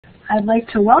I'd like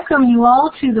to welcome you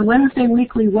all to the Wednesday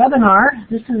weekly webinar.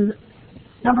 This is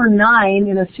number 9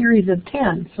 in a series of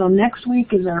 10. So next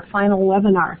week is our final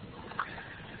webinar.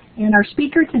 And our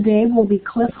speaker today will be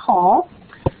Cliff Hall.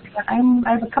 I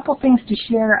have a couple things to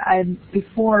share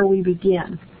before we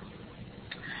begin.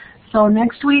 So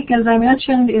next week, as I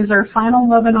mentioned, is our final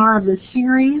webinar of the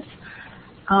series.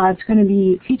 It's going to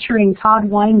be featuring Todd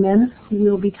Weinman, who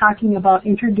will be talking about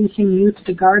introducing youth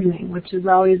to gardening, which is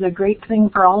always a great thing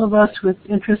for all of us with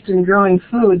interest in growing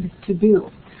food to do.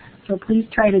 So please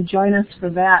try to join us for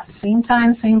that. Same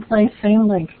time, same place, same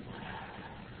link.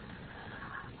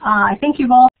 I think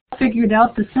you've all figured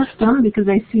out the system because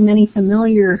I see many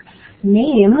familiar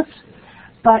names.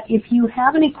 But if you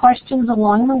have any questions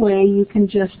along the way, you can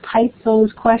just type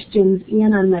those questions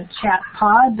in on the chat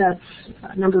pod.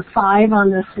 That's number 5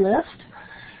 on this list.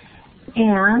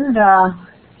 And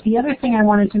the other thing I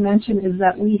wanted to mention is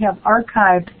that we have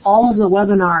archived all of the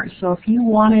webinars. So if you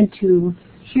wanted to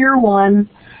hear one,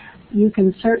 you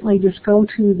can certainly just go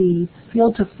to the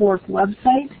Field to Fork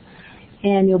website,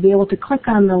 and you'll be able to click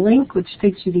on the link, which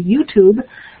takes you to YouTube,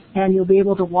 and you'll be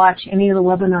able to watch any of the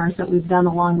webinars that we've done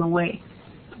along the way.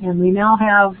 And we now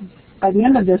have, by the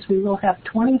end of this, we will have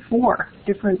 24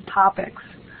 different topics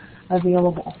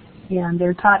available. And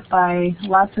they're taught by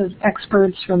lots of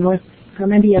experts from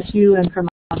NDSU and from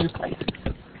other places.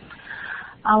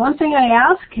 One thing I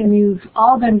ask, and you've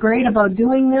all been great about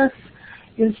doing this,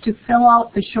 is to fill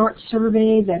out the short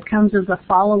survey that comes as a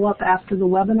follow-up after the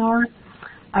webinar.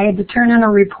 I had to turn in a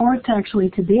report actually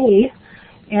today,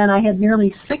 and I had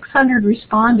nearly 600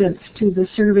 respondents to the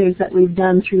surveys that we've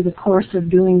done through the course of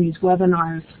doing these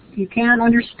webinars. You can't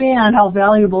understand how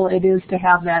valuable it is to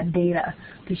have that data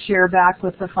to share back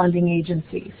with the funding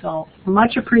agency. So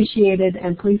much appreciated,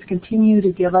 and please continue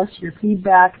to give us your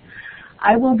feedback.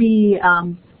 I will be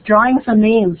drawing some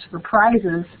names for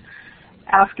prizes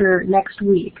after next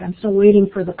week. I'm still waiting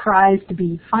for the prize to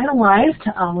be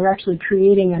finalized. We're actually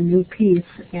creating a new piece,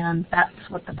 and that's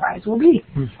what the prize will be.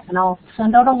 And I'll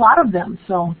send out a lot of them,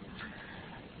 so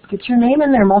get your name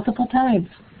in there multiple times.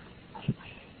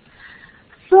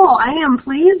 So I am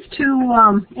pleased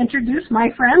to introduce my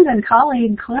friend and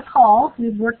colleague, Cliff Hall.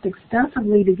 We've worked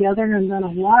extensively together and done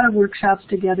a lot of workshops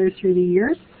together through the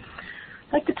years.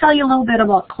 I'd like to tell you a little bit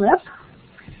about Cliff.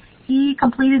 He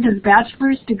completed his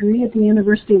bachelor's degree at the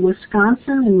University of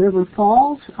Wisconsin in River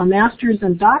Falls, a master's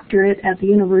and doctorate at the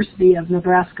University of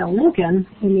Nebraska-Lincoln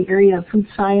in the area of food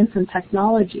science and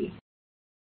technology.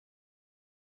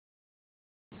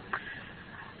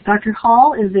 Dr.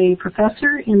 Hall is a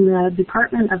professor in the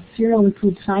Department of Cereal and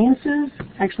Food Sciences,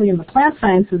 actually in the Plant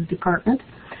Sciences Department,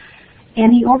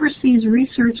 and he oversees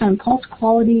research on pulse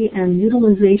quality and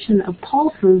utilization of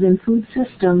pulses in food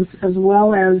systems, as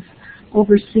well as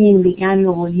overseeing the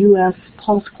annual U.S.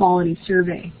 Pulse Quality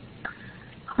Survey.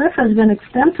 Cliff has been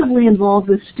extensively involved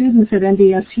with students at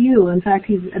NDSU. In fact,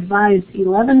 he's advised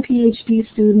 11 Ph.D.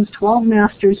 students, 12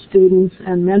 master's students,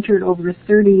 and mentored over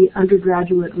 30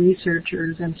 undergraduate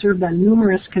researchers and served on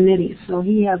numerous committees. So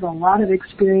he has a lot of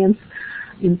experience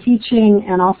in teaching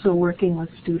and also working with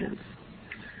students.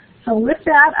 So with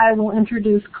that, I will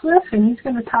introduce Cliff, and he's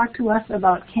going to talk to us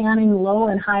about canning low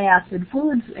and high acid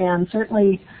foods, and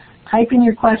certainly type in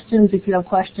your questions if you have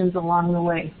questions along the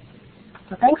way.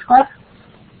 So thanks, Cliff.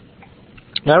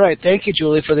 All right. Thank you,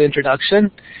 Julie, for the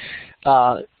introduction.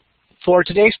 For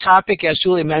today's topic, as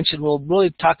Julie mentioned, we'll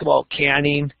really talk about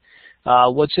canning.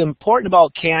 What's important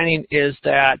about canning is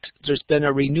that there's been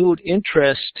a renewed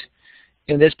interest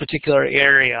in this particular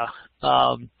area.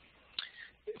 For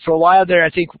a while there, I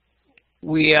think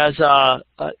we as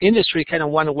an industry kind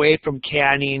of went away from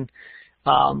canning,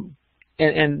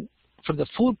 and from the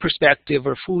food perspective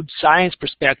or food science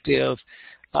perspective,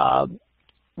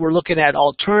 we're looking at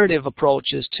alternative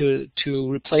approaches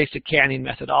to replace the canning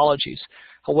methodologies.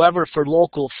 However, for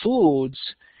local foods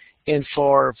and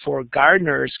for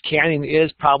gardeners, canning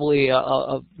is probably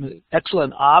an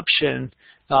excellent option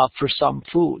for some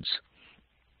foods.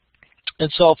 And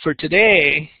so for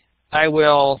today, I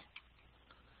will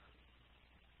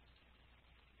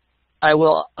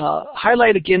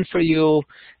highlight again for you,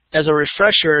 as a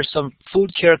refresher, some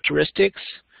food characteristics,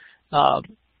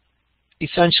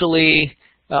 essentially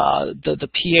the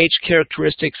pH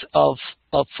characteristics of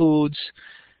foods.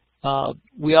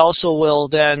 We also will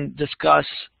then discuss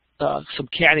some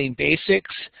canning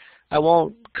basics. I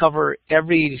won't cover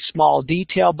every small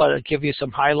detail, but I'll give you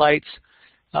some highlights.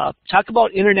 Talk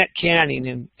about internet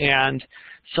canning and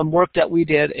some work that we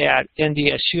did at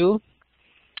NDSU.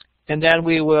 And then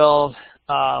we will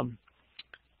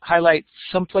highlight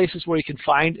some places where you can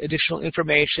find additional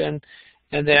information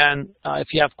And then if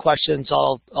you have questions,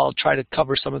 I'll try to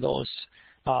cover some of those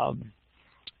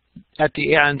at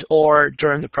the end or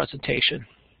during the presentation.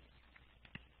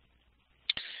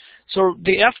 So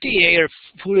the FDA, or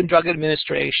Food and Drug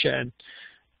Administration,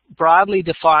 broadly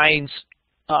defines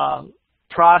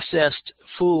processed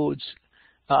foods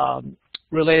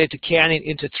related to canning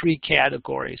into 3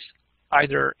 categories: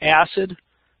 either acid,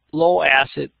 low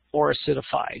acid, or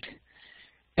acidified.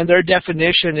 And their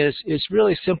definition is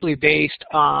really simply based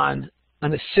on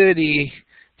an acidity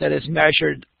that is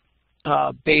measured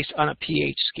based on a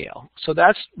pH scale. So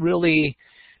that's really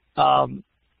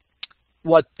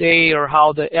what they, or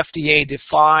how the FDA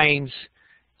defines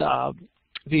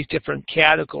these different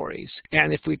categories.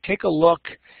 And if we take a look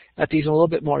at these in a little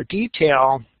bit more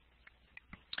detail,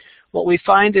 what we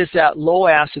find is that low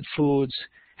acid foods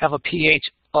have a pH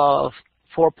of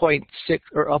 4.6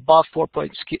 or above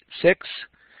 4.6.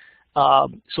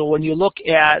 So when you look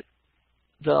at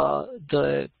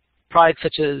the products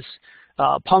such as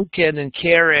pumpkin and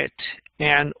carrot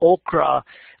and okra,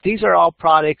 these are all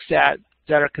products that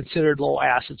are considered low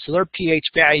acid. So their pH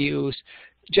values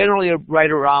generally are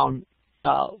right around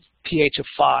pH of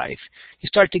 5. You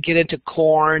start to get into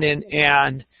corn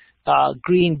and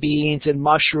green beans and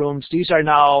mushrooms. These are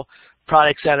now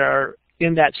products that are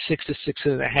in that 6 to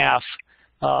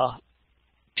 6.5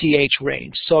 pH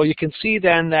range. So you can see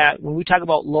then that when we talk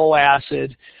about low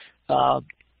acid,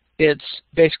 it's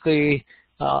basically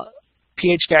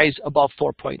pH values above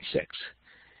 4.6.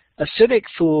 Acidic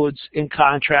foods, in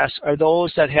contrast, are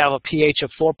those that have a pH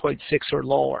of 4.6 or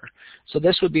lower. So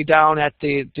this would be down at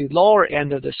the lower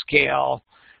end of the scale,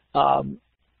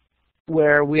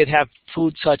 where we'd have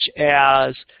foods such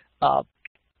as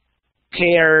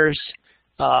pears,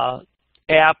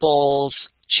 apples,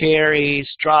 cherries,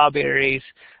 strawberries,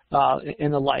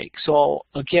 and the like. So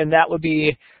again, that would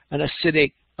be an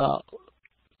acidic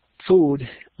food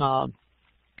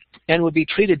and would be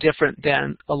treated different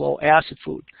than a low acid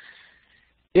food.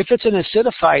 If it's an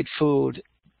acidified food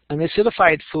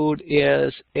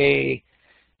is a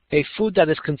food that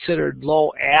is considered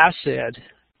low acid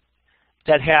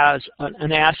that has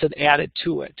an acid added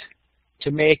to it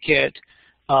to make it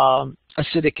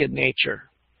acidic in nature.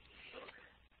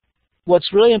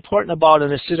 What's really important about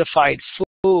an acidified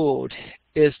food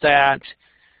is that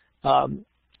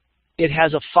it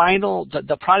has a final,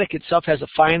 the product itself has a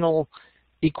final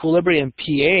equilibrium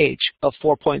pH of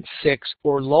 4.6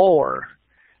 or lower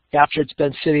after it's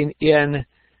been sitting in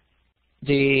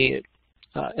the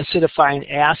acidifying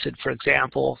acid, for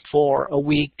example, for a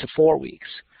week to 4 weeks.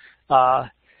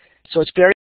 So it's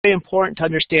very, very important to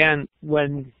understand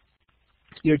when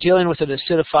you're dealing with an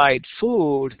acidified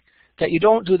food that you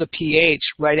don't do the pH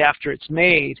right after it's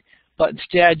made, but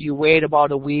instead you wait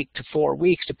about a week to 4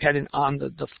 weeks depending on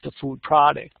the food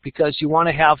product, because you want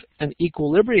to have an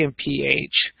equilibrium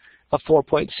pH of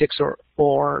 4.6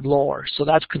 or lower. So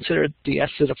that's considered the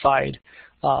acidified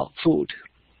food.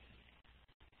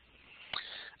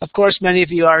 Of course, many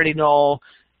of you already know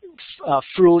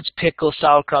fruits, pickles,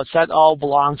 sauerkrauts, that all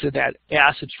belongs in that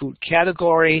acid food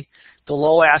category. The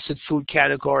low acid food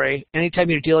category, anytime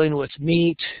you're dealing with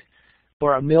meat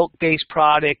or a milk-based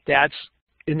product, that's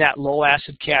in that low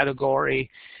acid category.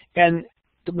 And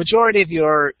the majority of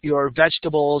your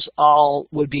vegetables all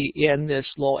would be in this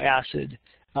low acid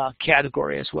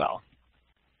category as well.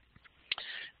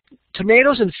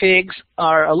 Tomatoes and figs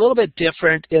are a little bit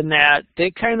different in that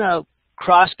they kind of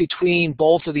cross between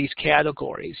both of these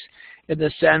categories, in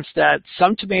the sense that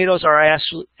some tomatoes are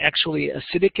actually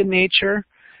acidic in nature,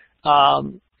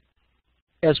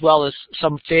 as well as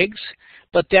some figs.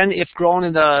 But then if grown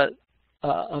in a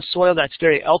soil that's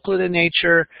very alkaline in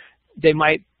nature, they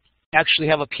might actually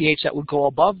have a pH that would go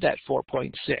above that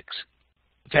 4.6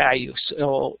 value.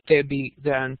 So they'd be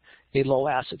then a low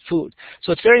acid food.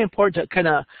 So it's very important to kind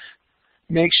of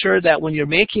make sure that when you're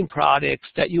making products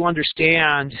that you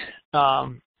understand,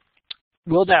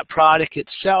 will that product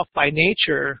itself by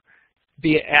nature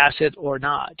be acid or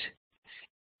not?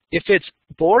 If it's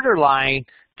borderline,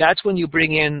 that's when you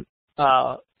bring in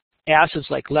acids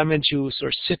like lemon juice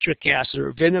or citric acid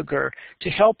or vinegar to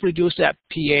help reduce that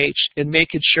pH and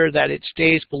making sure that it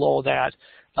stays below that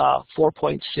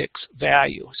 4.6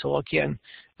 value. So again,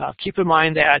 keep in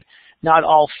mind that not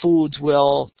all foods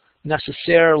will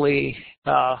necessarily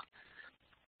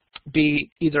be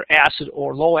either acid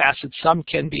or low acid. Some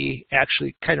can be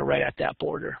actually kind of right at that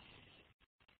border.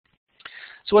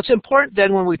 So what's important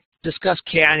then when we discuss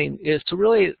canning is to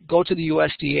really go to the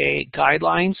USDA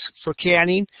guidelines for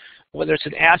canning, whether it's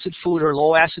an acid food or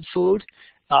low acid food.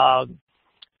 The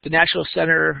National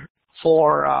Center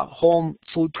for Home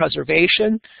Food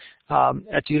Preservation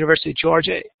at the University of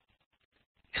Georgia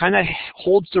kind of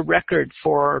holds the record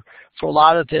for a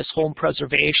lot of this home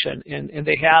preservation, and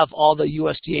they have all the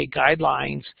USDA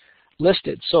guidelines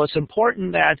listed. So it's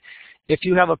important that if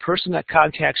you have a person that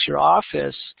contacts your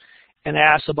office and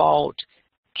asks about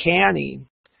canning,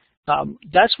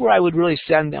 that's where I would really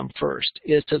send them first,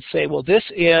 is to say, well, this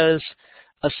is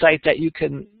a site that you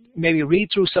can maybe read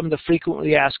through some of the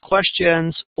frequently asked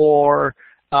questions, or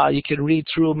you can read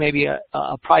through maybe a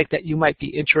product that you might be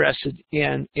interested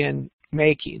in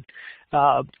making.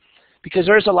 Because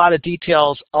there's a lot of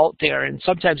details out there, and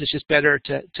sometimes it's just better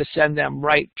to send them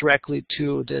right directly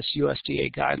to this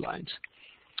USDA guidelines.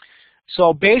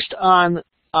 So based on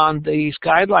these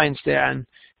guidelines then,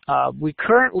 we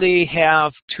currently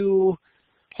have 2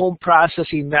 home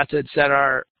processing methods that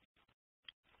are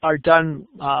done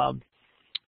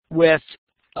with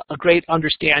a great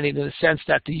understanding, in the sense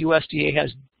that the USDA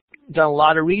has done a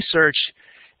lot of research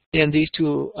in these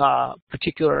 2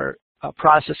 particular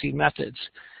processing methods.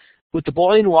 With the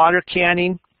boiling water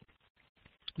canning,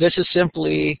 this is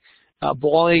simply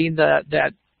boiling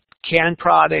that canned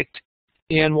product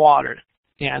in water,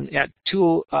 and at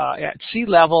sea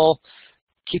level,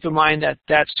 keep in mind that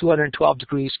that's 212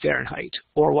 degrees Fahrenheit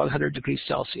or 100 degrees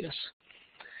Celsius.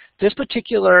 This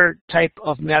particular type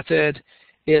of method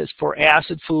is for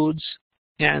acid foods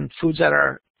and foods that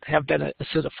have been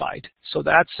acidified. So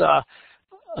that's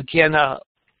again a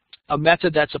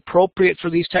method that's appropriate for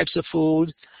these types of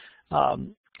food.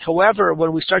 However,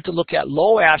 when we start to look at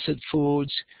low acid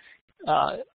foods,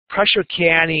 pressure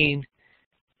canning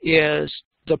is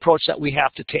the approach that we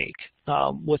have to take.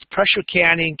 With pressure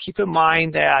canning, keep in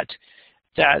mind that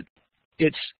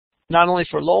it's not only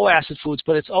for low acid foods,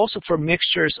 but it's also for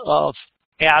mixtures of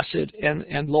acid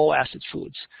and low acid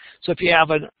foods. So if you have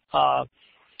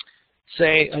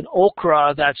say an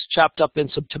okra that's chopped up in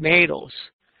some tomatoes,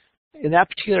 in that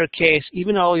particular case,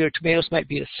 even though your tomatoes might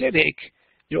be acidic,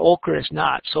 your okra is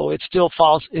not. So it still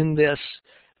falls in this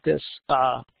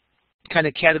kind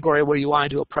of category where you want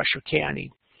to do a pressure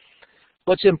canning.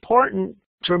 What's important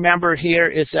to remember here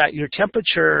is that your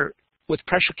temperature with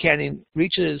pressure canning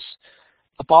reaches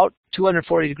about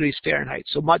 240 degrees Fahrenheit,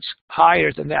 so much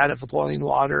higher than that of a boiling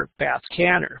water bath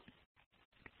canner.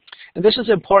 And this is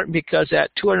important because at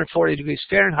 240 degrees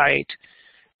Fahrenheit,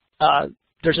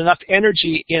 there's enough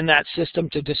energy in that system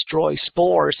to destroy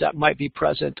spores that might be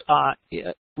present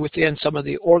within some of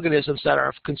the organisms that are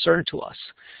of concern to us.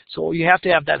 So you have to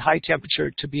have that high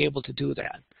temperature to be able to do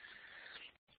that.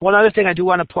 One other thing I do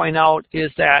want to point out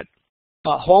is that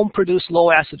home-produced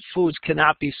low-acid foods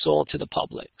cannot be sold to the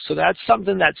public. So that's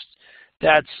something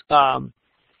that's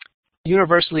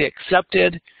universally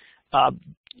accepted.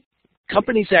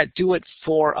 Companies that do it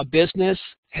for a business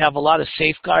have a lot of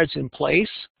safeguards in place.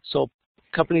 So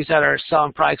companies that are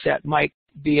selling products that might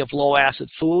be of low-acid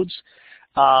foods,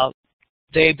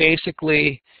 they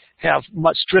basically have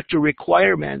much stricter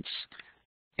requirements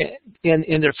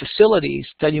in their facilities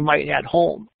than you might at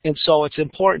home. And so it's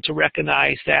important to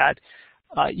recognize that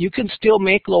you can still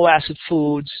make low-acid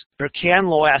foods or can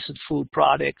low-acid food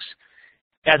products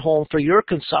at home for your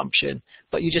consumption,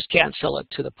 but you just can't sell it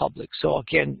to the public. So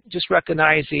again, just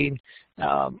recognizing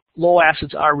low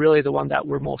acids are really the one that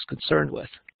we're most concerned with.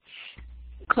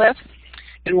 Cliff?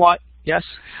 And what? Yes?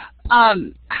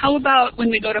 How about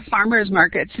when we go to farmers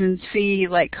markets and see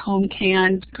like home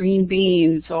canned green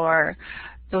beans or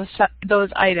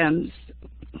those items?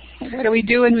 What do we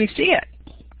do when we see it?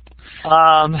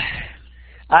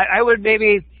 I would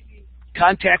maybe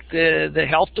contact the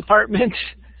health department,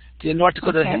 the North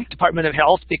Dakota Department of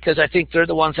Health, because I think they're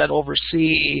the ones that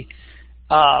oversee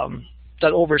what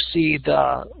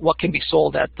can be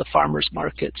sold at the farmers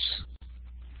markets.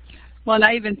 Well, and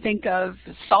I even think of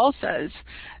salsas,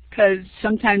 because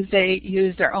sometimes they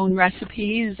use their own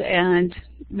recipes and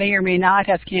may or may not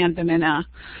have canned them in a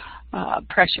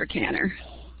pressure canner.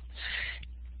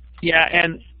 Yeah,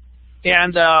 and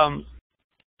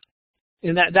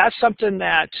that's something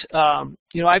that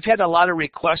you know, I've had a lot of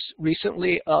requests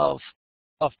recently of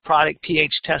product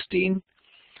pH testing,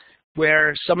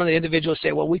 where some of the individuals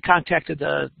say, well, we contacted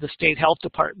the state health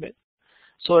department.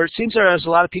 So it seems there's a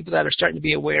lot of people that are starting to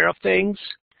be aware of things,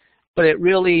 but it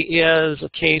really is a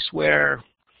case where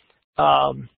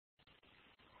to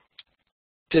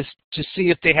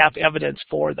see if they have evidence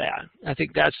for that. I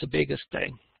think that's the biggest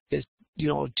thing, is, you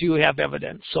know, do you have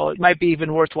evidence? So it might be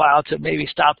even worthwhile to maybe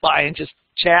stop by and just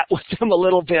chat with them a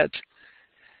little bit.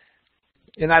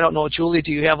 And I don't know, Julie,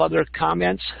 do you have other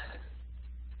comments?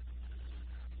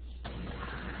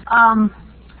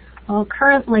 Well,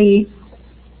 currently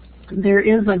there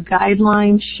is a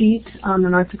guideline sheet on the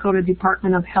North Dakota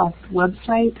Department of Health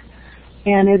website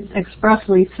And it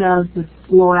expressly says that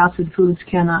low-acid foods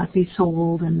cannot be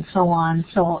sold and so on.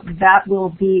 So that will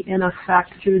be in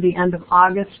effect through the end of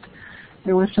August.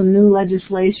 There was some new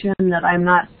legislation that I'm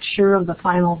not sure of the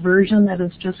final version that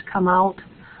has just come out.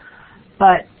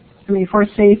 But, I mean, for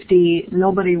safety,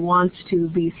 nobody wants to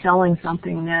be selling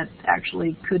something that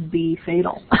actually could be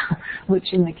fatal,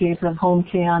 which in the case of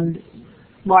home-canned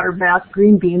water bath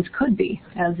green beans could be,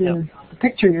 as in the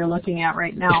picture you're looking at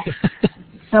right now.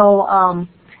 So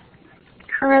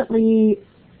currently,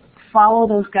 follow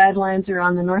those guidelines. They're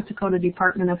on the North Dakota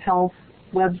Department of Health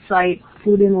website,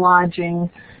 Food and Lodging,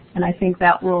 and I think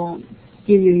that will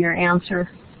give you your answer.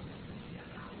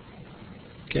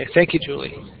 Okay, thank you,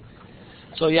 Julie.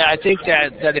 So yeah, I think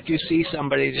that if you see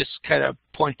somebody, just kind of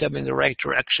point them in the right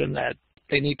direction, that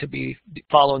they need to be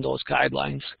following those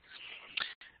guidelines.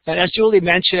 And as Julie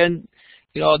mentioned,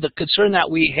 you know, the concern that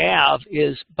we have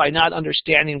is by not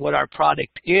understanding what our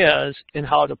product is and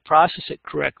how to process it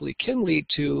correctly can lead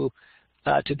to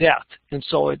death, and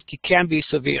so it can be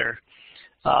severe.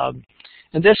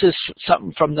 And this is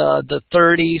something from the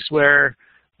 30s where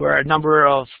a number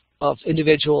of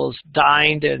individuals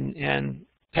died and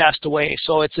passed away.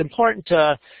 So it's important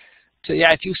to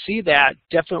if you see that,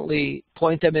 definitely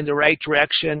point them in the right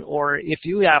direction, or if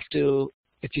you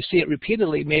see it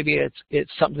repeatedly, maybe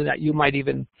it's something that you might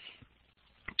even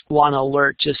want to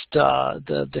alert just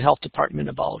the health department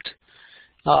about.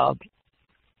 But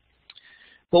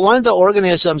one of the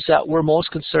organisms that we're most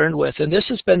concerned with, and this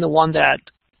has been the one that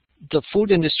the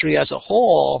food industry as a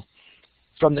whole,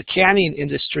 from the canning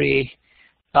industry,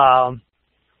 have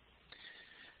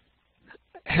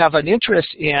an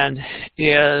interest in,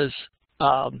 is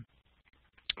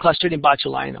Clostridium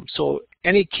botulinum. So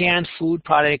any canned food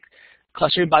product,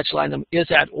 Clostridium botulinum is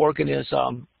that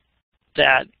organism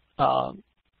that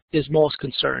is most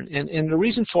concerned. And the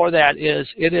reason for that is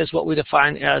it is what we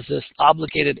define as this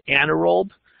obligated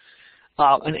anaerobe.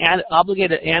 An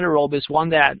obligated anaerobe is one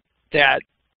that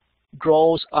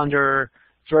grows under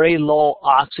very low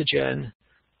oxygen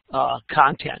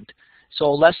content,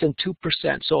 so less than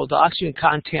 2%. So the oxygen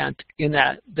content in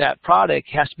that product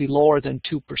has to be lower than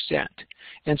 2%.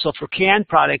 And so for canned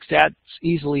products, that's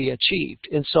easily achieved.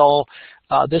 And so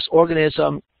this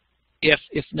organism,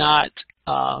 if not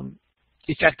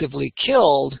effectively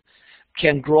killed,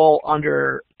 can grow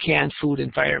under canned food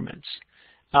environments.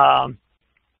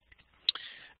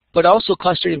 But also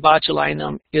Clostridium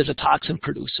botulinum is a toxin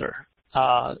producer.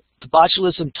 The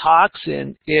botulism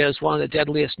toxin is one of the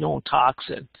deadliest known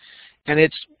toxins, and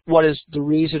it's what is the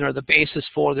reason or the basis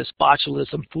for this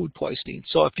botulism food poisoning.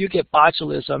 So if you get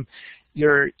botulism,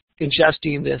 you're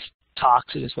ingesting this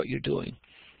toxin is what you're doing.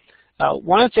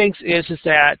 One of the things is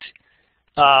that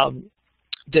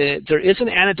there is an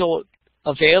antidote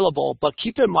available, but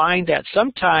keep in mind that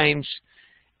sometimes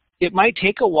it might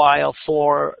take a while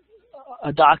for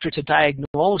a doctor to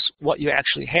diagnose what you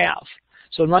actually have.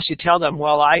 So unless you tell them,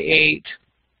 well, I ate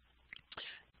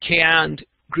canned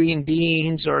green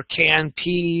beans or canned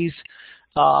peas,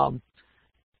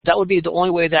 that would be the only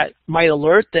way that might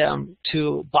alert them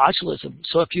to botulism.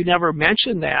 So if you never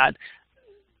mention that,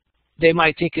 they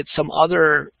might think it's some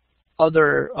other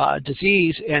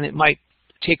disease, and it might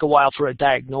take a while for a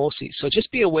diagnosis. So just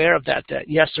be aware of that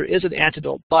yes, there is an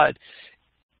antidote, but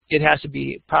it has to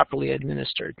be properly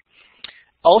administered.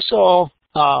 Also,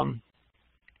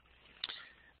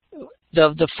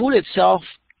 the food itself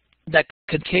that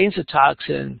contains the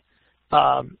toxin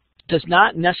does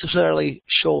not necessarily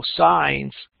show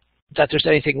signs that there's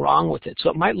anything wrong with it. So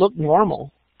it might look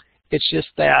normal. It's just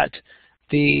that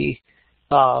the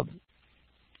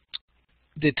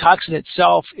toxin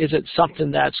itself isn't something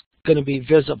that's going to be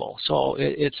visible. So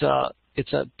it's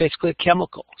basically a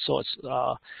chemical. So it's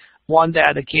one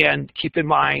that, again, keep in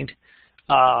mind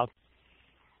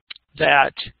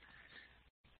that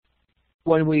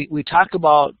when we talk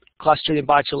about Clostridium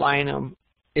botulinum,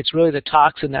 it's really the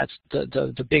toxin that's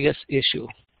the biggest issue.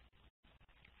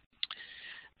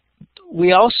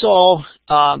 We also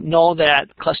know that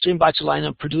Clostridium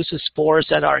botulinum produces spores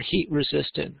that are heat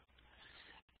resistant,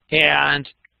 and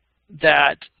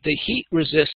that the heat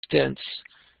resistance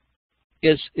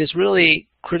is really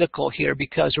critical here,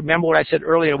 because remember what I said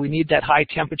earlier, we need that high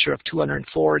temperature of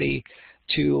 240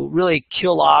 to really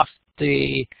kill off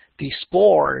the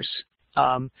spores.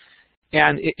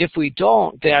 And if we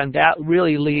don't, then that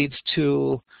really leads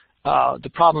to the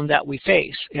problem that we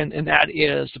face, and that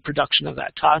is the production of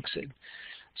that toxin.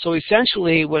 So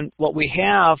essentially, what we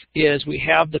have is we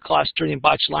have the Clostridium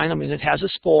botulinum, and it has a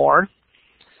spore.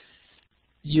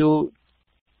 You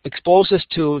expose this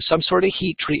to some sort of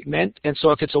heat treatment, and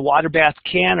so if it's a water bath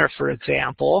canner, for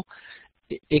example,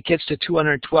 it gets to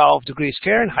 212 degrees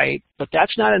Fahrenheit, but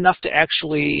that's not enough to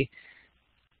actually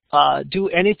do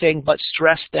anything but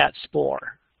stress that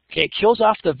spore. Okay, it kills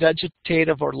off the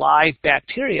vegetative or live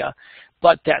bacteria,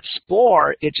 but that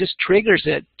spore, it just triggers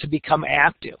it to become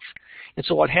active. And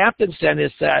so what happens then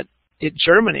is that it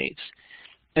germinates.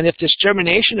 And if this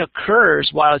germination occurs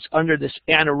while it's under this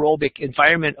anaerobic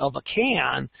environment of a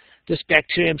can, this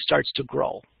bacterium starts to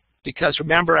grow. Because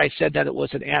remember, I said that it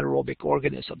was an anaerobic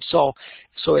organism. So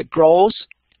it grows,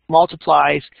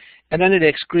 multiplies, and then it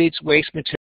excretes waste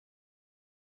materials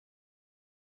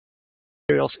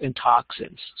and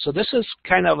toxins. So this is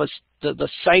kind of the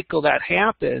cycle that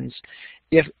happens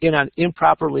if in an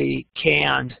improperly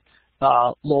canned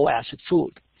low acid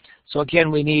food. So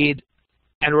again, we need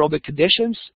anaerobic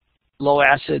conditions, low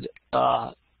acid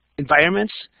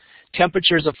environments,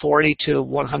 temperatures of 40 to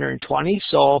 120.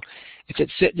 So if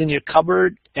it's sitting in your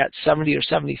cupboard at 70 or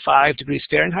 75 degrees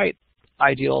Fahrenheit,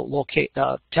 ideal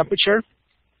temperature.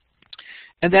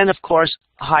 And then, of course,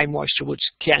 high moisture, which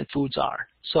canned foods are.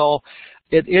 So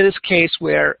it is a case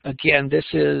where, again, this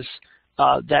is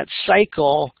that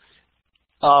cycle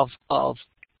of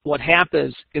what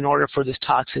happens in order for this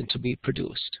toxin to be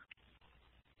produced.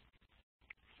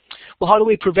 Well, how do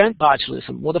we prevent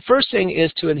botulism? Well, the first thing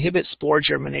is to inhibit spore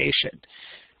germination,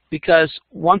 because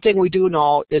one thing we do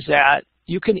know is that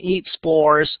you can eat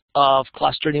spores of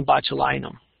Clostridium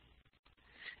botulinum.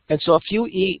 And so if you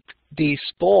eat these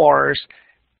spores,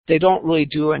 they don't really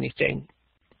do anything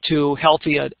to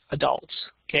healthy adults.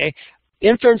 Okay,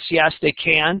 infants, yes, they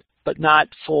can, but not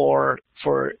for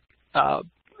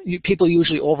people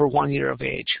usually over 1 year of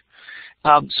age.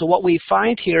 So what we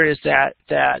find here is that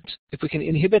if we can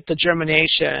inhibit the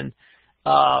germination,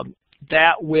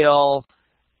 that will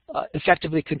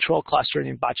effectively control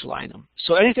Clostridium botulinum.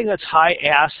 So anything that's high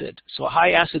acid, so a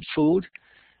high acid food,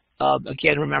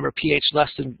 again, remember pH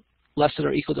less than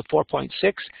or equal to 4.6,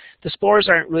 the spores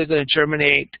aren't really going to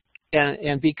germinate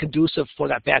and be conducive for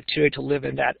that bacteria to live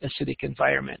in that acidic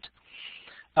environment.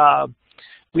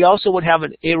 We also would have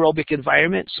an aerobic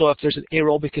environment. So if there's an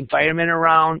aerobic environment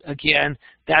around, again,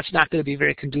 that's not going to be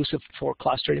very conducive for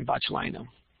Clostridium botulinum.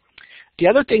 The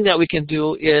other thing that we can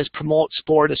do is promote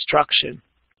spore destruction.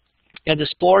 And the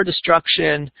spore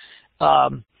destruction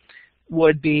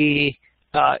would be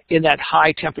in that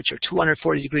high temperature,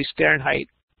 240 degrees Fahrenheit,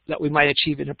 that we might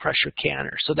achieve in a pressure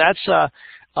canner. So that's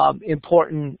an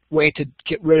important way to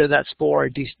get rid of that spore,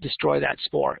 destroy that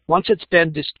spore. Once it's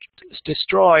been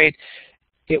destroyed,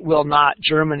 it will not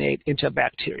germinate into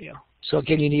bacteria. So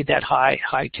again, you need that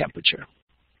high temperature.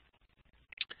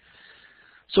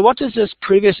 So what does this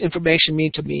previous information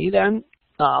mean to me then?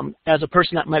 As a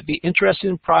person that might be interested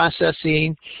in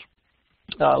processing,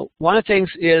 one of the things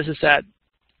is that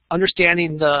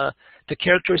understanding the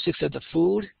characteristics of the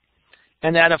food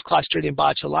and that of Clostridium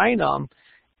botulinum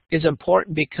is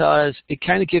important because it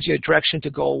kind of gives you a direction to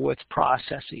go with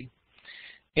processing.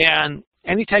 And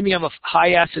anytime you have a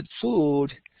high acid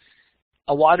food,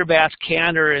 a water bath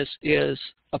canner is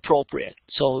appropriate.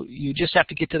 So you just have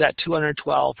to get to that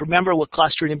 212. Remember, with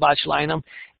Clostridium botulinum,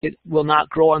 it will not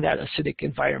grow in that acidic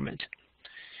environment.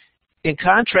 In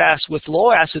contrast, with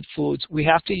low acid foods, we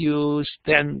have to use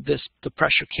then the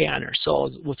pressure canner. So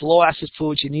with low acid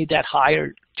foods, you need that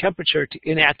higher temperature to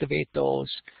inactivate those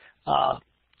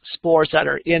spores that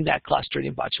are in that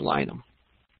Clostridium botulinum.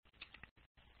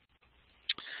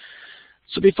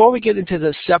 So before we get into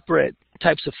the separate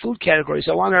types of food categories,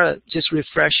 I want to just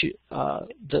refresh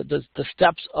the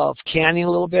steps of canning a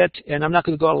little bit. And I'm not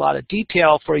going to go into a lot of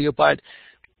detail for you, but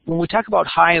when we talk about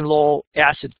high and low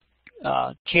acid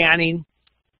canning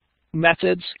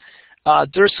methods,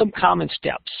 there's some common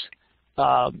steps.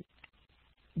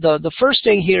 The first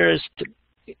thing here is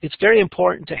it's very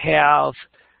important to have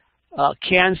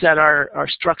cans that are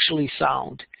structurally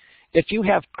sound. If you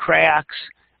have cracks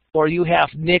or you have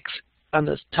nicks on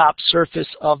the top surface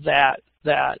of that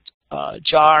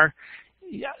jar,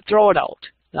 throw it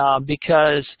out,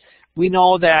 because we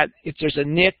know that if there's a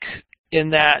nick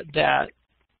in that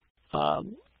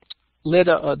lid,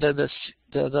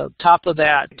 the top of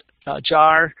that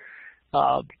jar,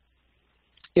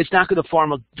 it's not going to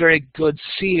form a very good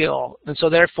seal, and so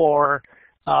therefore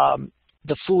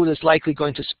the food is likely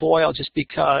going to spoil just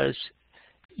because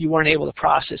you weren't able to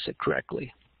process it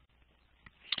correctly.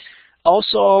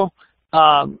 Also,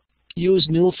 use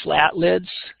new flat lids,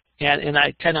 and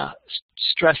I kind of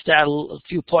stress that a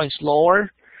few points lower.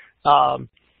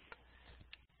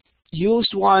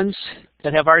 Used ones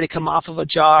that have already come off of a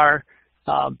jar,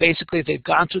 basically they've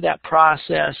gone through that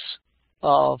process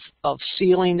of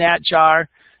sealing that jar,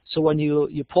 so when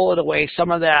you pull it away,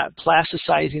 some of that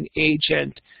plasticizing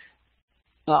agent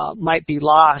might be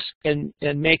lost and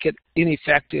make it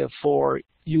ineffective for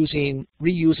reusing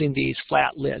these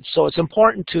flat lids. So it's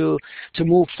important to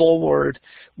move forward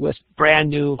with brand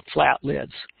new flat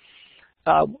lids.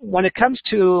 When it comes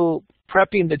to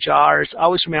prepping the jars,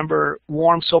 always remember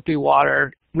warm soapy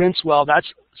water, rinse well, that's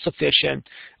sufficient.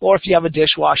 Or if you have a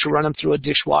dishwasher, run them through a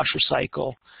dishwasher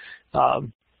cycle.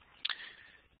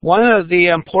 One of the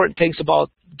important things about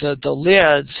the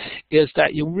lids is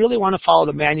that you really want to follow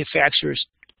the manufacturer's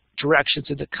directions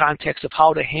in the context of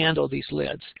how to handle these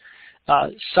lids.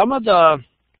 Some of the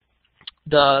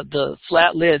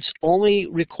flat lids only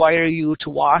require you to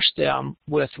wash them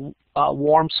with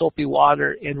warm soapy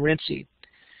water and rinsing.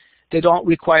 They don't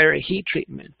require a heat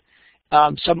treatment.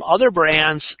 Some other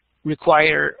brands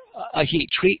require a heat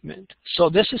treatment. So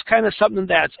this is kind of something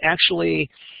that's actually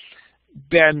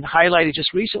been highlighted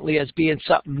just recently as being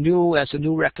something new, as a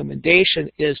new recommendation,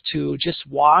 is to just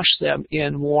wash them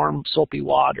in warm soapy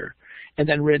water and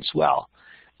then rinse well,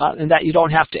 and that you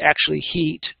don't have to actually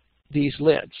heat these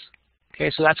lids.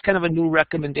 Okay, so that's kind of a new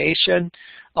recommendation,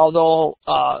 although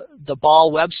the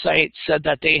Ball website said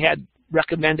that they had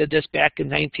recommended this back in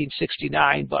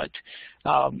 1969, but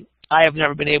I have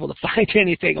never been able to find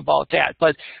anything about that.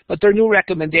 But their new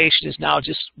recommendation is now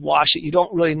just wash it. You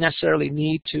don't really necessarily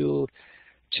need to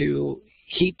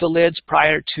heat the lids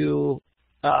prior to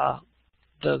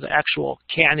the actual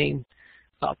canning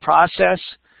process.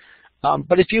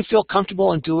 But if you feel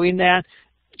comfortable in doing that,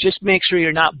 just make sure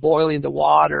you're not boiling the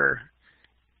water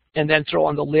and then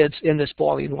throwing the lids in this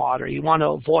boiling water. You want to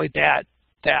avoid that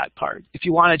part. If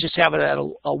you want to just have it at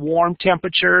a warm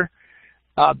temperature,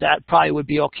 that probably would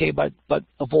be okay, but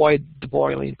avoid the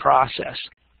boiling process.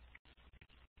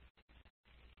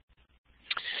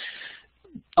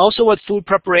 Also with food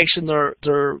preparation,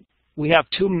 we have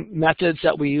two methods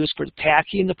that we use for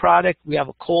packing the product. We have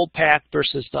a cold pack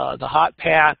versus the hot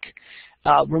pack.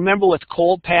 Remember, with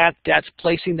cold pack, that's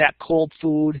placing that cold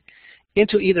food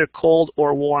into either cold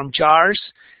or warm jars,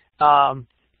 and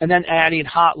then adding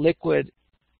hot liquid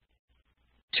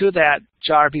to that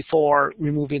jar before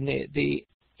removing the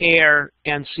air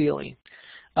and sealing.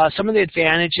 Some of the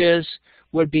advantages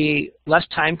would be less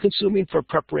time consuming for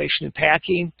preparation and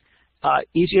packing,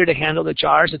 easier to handle the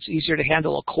jars. It's easier to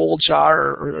handle a cold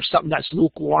jar or something that's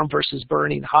lukewarm versus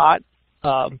burning hot.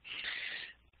 And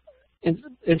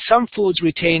some foods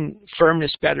retain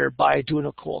firmness better by doing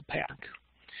a cold pack.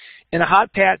 In a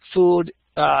hot pack food,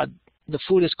 the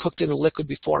food is cooked in a liquid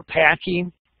before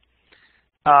packing.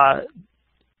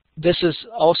 This is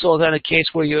also then a case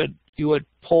where you would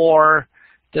pour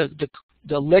the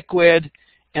liquid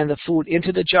and the food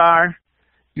into the jar.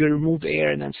 You would remove the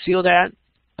air and then seal that.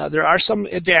 There are some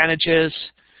advantages.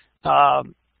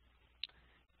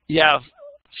 You have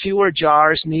fewer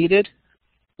jars needed,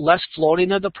 less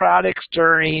floating of the products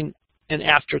during and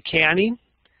after canning,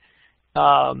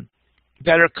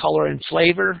 better color and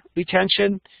flavor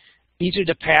retention, easier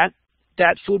to pat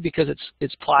that food because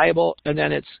it's pliable, and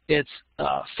then it's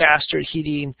faster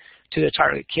heating to the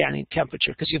target canning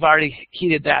temperature because you've already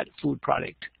heated that food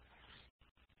product.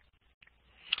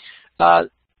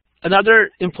 Another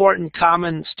important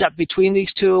common step between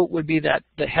these two would be that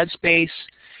the headspace.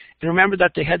 And remember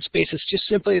that the headspace is just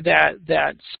simply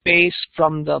that space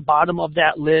from the bottom of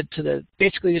that lid to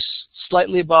basically just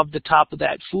slightly above the top of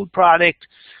that food product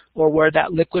or where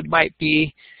that liquid might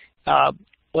be.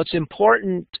 What's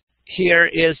important here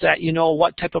is that you know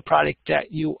what type of product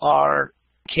that you are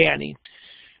canning.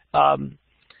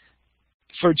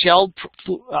 For gelled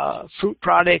fruit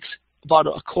products, about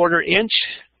a 1/4 inch.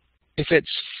 If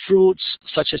it's fruits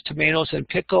such as tomatoes and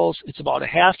pickles, it's about a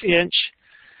 1/2 inch.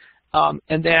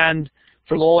 And then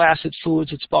for low acid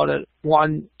foods, it's about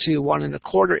 1 to 1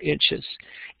 1/4 inches.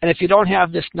 And if you don't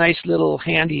have this nice little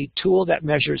handy tool that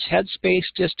measures headspace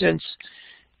distance,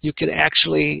 you can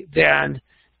actually then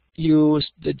use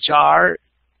the jar,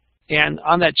 and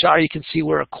on that jar you can see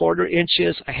where a 1/4 inch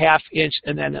is, a 1/2 inch,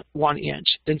 and then 1 inch.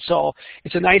 And so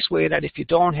it's a nice way that if you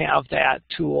don't have that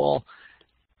tool,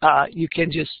 you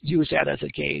can just use that as a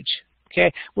gauge.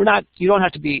 Okay, you don't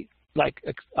have to be like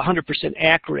 100%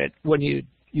 accurate when you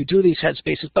do these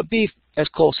headspaces, but be as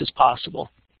close as possible.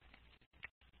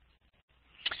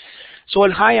 So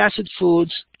in high acid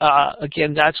foods,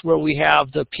 again, that's where we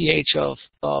have the pH of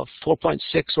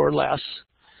 4.6 or less.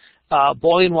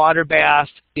 Boiling water bath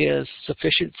is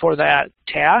sufficient for that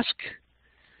task.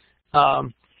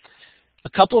 A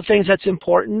couple of things that's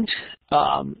important.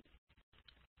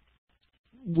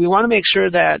 We want to make sure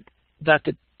that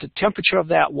the temperature of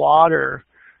that water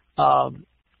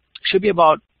should be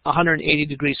about 180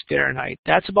 degrees Fahrenheit.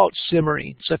 That's about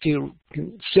simmering. So if you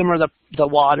can simmer the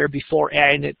water before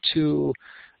adding it to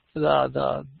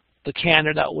the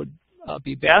canner, that would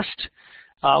be best.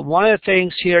 One of the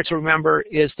things here to remember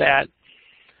is that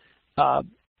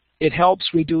it helps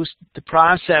reduce the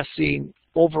processing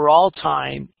overall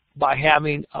time by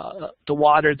having the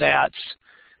water that's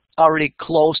already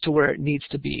close to where it needs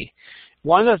to be.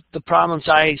 One of the problems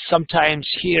I sometimes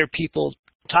hear people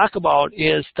talk about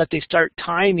is that they start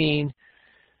timing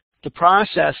the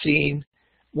processing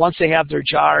once they have their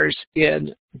jars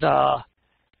in the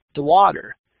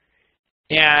water.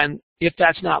 And if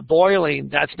that's not boiling,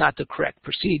 that's not the correct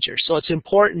procedure. So it's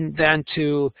important then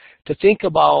to think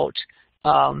about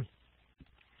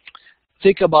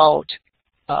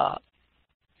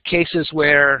cases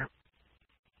where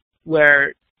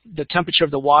the temperature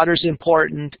of the water is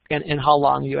important and how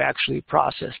long you actually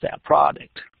process that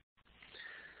product.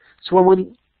 So when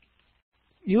we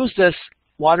use this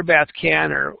water bath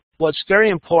canner, what's very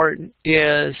important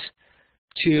is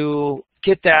to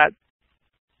get that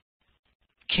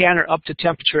canner up to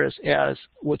temperature as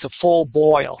with a full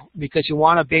boil, because you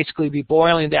want to basically be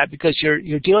boiling that, because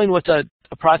you're dealing with a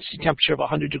processing temperature of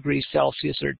 100 degrees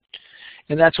Celsius,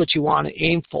 and that's what you want to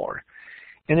aim for.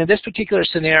 And in this particular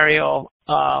scenario,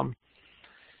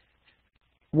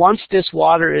 once this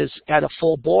water is at a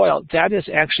full boil, that is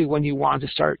actually when you want to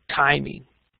start timing.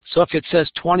 So if it says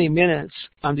 20 minutes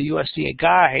on the USDA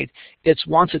guide, it's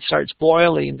once it starts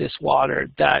boiling this water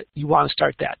that you want to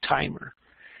start that timer.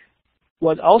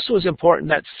 What also is important,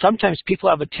 that sometimes people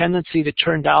have a tendency to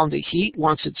turn down the heat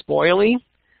once it's boiling.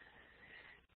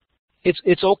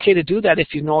 It's okay to do that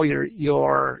if you know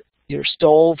your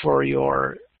stove or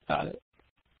your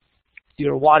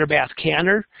water bath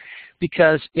canner,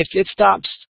 because if it stops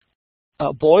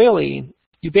boiling,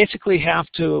 you basically have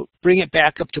to bring it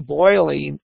back up to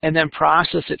boiling and then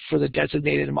process it for the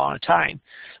designated amount of time.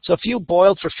 So if you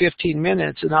boiled for 15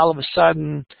 minutes and all of a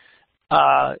sudden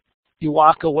you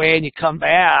walk away and you come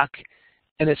back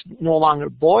and it's no longer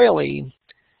boiling,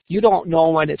 you don't know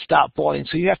when it stopped boiling,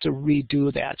 so you have to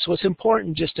redo that. So it's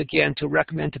important, just again, to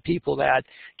recommend to people that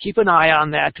keep an eye on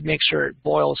that to make sure it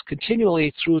boils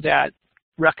continually through that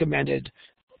recommended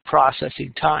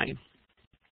processing time.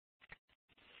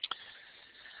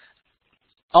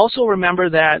 Also remember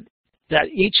that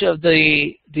each of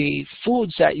the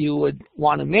foods that you would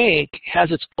want to make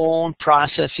has its own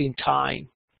processing time,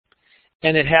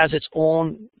 and it has its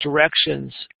own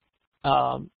directions,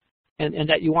 and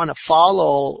that you want to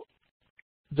follow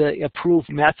the approved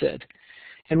method.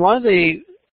 And one of the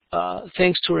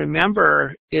things to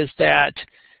remember is that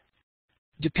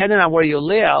depending on where you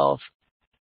live,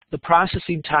 the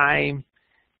processing time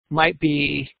might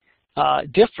be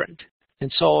different.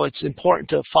 And so it's important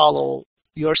to follow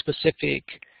your specific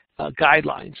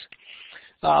guidelines.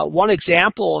 One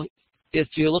example, if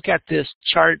you look at this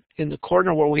chart in the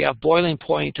corner where we have boiling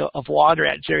point of water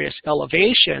at various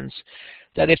elevations,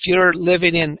 that if you're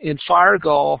living in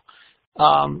Fargo,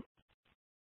 the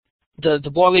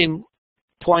boiling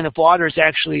point of water is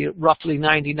actually roughly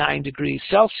 99 degrees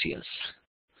Celsius.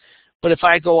 But if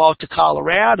I go out to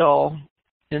Colorado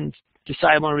and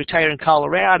decide I'm going to retire in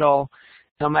Colorado,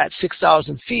 and I'm at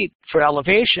 6,000 feet for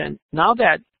elevation, now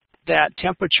that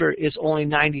temperature is only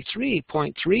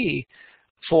 93.3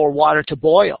 for water to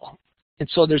boil. And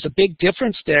so there's a big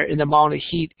difference there in the amount of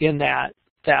heat in that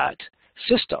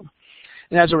system.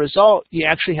 And as a result, you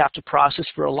actually have to process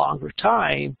for a longer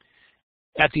time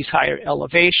at these higher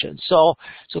elevations. So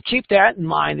keep that in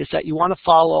mind, is that you want to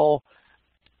follow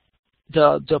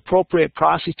the appropriate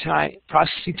processing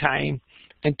time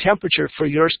and temperature for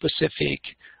your specific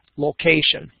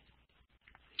location.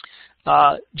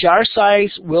 Jar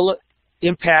size will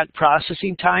impact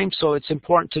processing time, so it's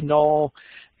important to know,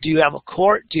 do you have a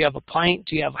quart, do you have a pint,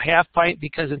 do you have a half pint,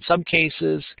 because in some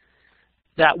cases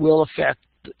that will affect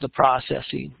the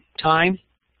processing time.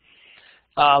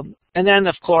 And then,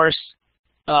 of course,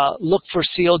 look for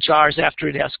sealed jars after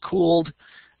it has cooled.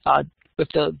 If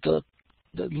the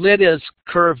lid is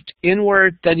curved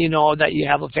inward, then you know that you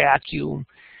have a vacuum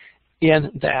in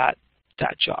that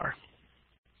jar.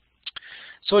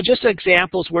 So just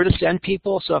examples where to send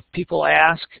people. So if people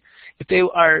ask, if they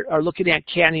are looking at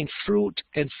canning fruit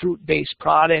and fruit-based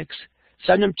products,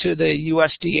 send them to the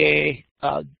USDA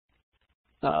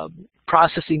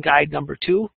processing guide number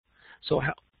 2. So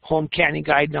home canning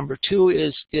guide number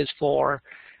 2 is for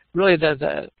really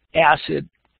the acid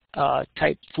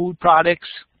type food products.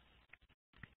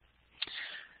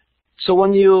 So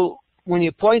when you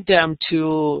point them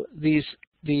to these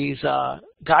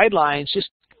guidelines, just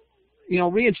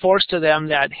reinforce to them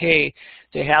that, hey,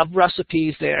 they have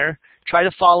recipes there. try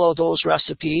to follow those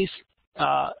recipes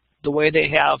the way they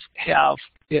have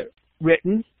it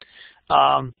written.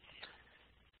 For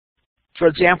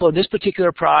example, in this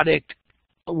particular product,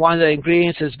 one of the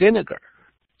ingredients is vinegar.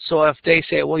 So if they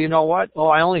say, well, you know what? Oh,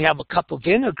 I only have a cup of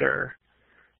vinegar,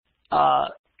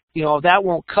 you know, that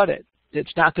won't cut it.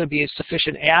 It's not going to be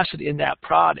sufficient acid in that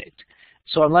product.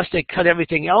 So unless they cut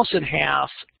everything else in half,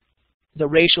 the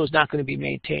ratio is not going to be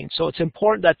maintained. So it's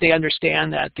important that they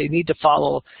understand that they need to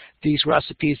follow these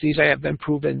recipes. These have been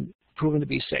proven to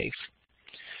be safe.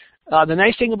 The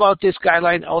nice thing about this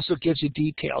guideline also gives you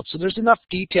detail. So there's enough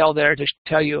detail there to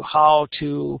tell you how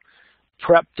to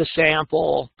prep the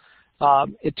sample.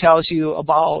 It tells you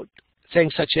about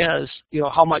things such as, you know,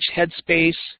 how much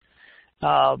headspace.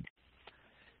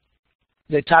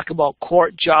 They talk about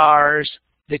quart jars.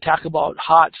 They talk about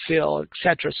hot fill,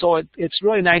 etc. So it's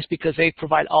really nice because they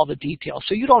provide all the details.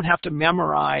 So you don't have to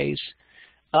memorize.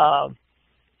 You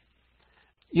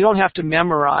don't have to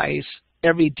memorize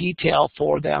every detail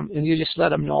for them, and you just let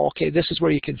them know, okay, this is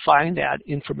where you can find that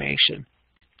information.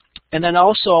 And then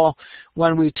also,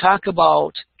 when we talk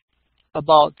about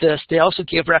this, they also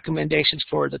give recommendations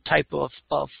for the type of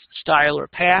style or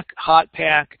pack, hot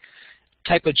pack,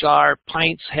 type of jar,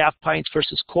 pints, half pints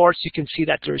versus quarts. You can see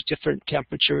that there's different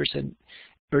temperatures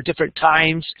or different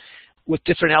times. With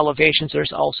different elevations,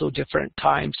 there's also different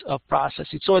times of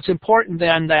processing. So it's important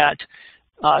then that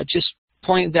just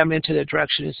pointing them into the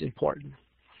direction is important.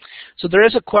 So there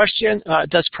is a question,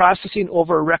 does processing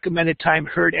over a recommended time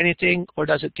hurt anything, or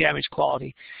does it damage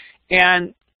quality?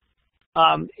 And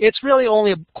it's really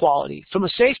only quality. From a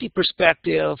safety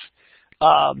perspective,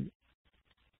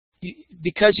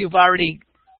 because you've already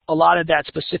allotted that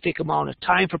specific amount of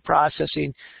time for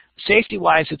processing,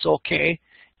 safety-wise it's okay.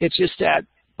 It's just that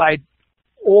by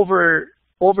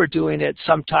overdoing it,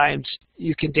 sometimes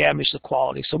you can damage the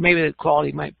quality. So maybe the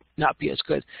quality might not be as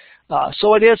good.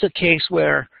 So it is a case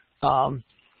where I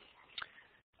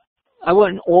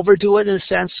wouldn't overdo it in a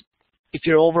sense. If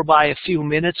you're over by a few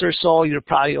minutes or so, you're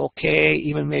probably okay.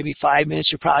 Even maybe 5 minutes,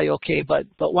 you're probably okay. But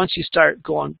once you start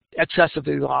going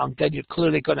excessively long, then you're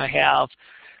clearly going to have,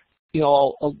 you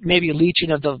know, maybe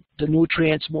leaching of the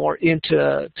nutrients more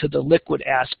into the liquid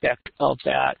aspect of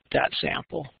that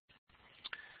sample.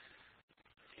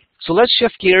 So let's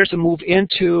shift gears and move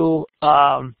into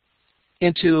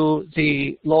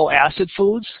the low acid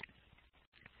foods.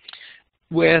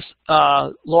 With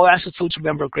low acid foods,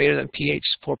 remember, greater than pH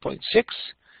 4.6,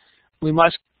 we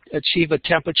must achieve a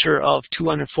temperature of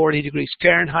 240 degrees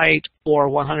Fahrenheit or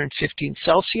 115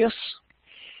 Celsius.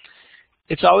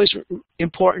 It's always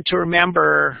important to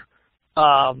remember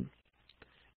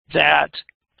that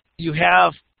you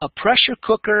have a pressure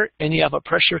cooker and you have a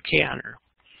pressure canner.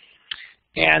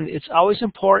 And it's always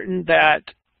important that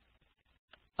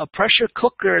a pressure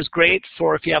cooker is great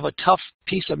for if you have a tough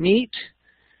piece of meat,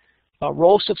 a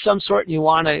roast of some sort, and you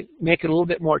want to make it a little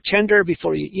bit more tender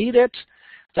before you eat it.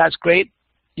 That's great.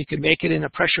 You can make it in a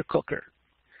pressure cooker.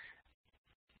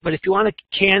 But if you want to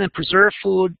can and preserve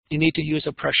food, you need to use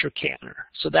a pressure canner.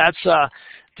 So that's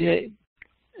the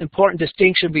important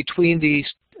distinction between these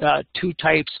two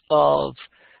types of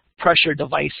pressure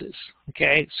devices.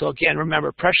 Okay, so again,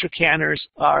 remember, pressure canners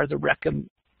are the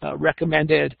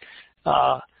recommended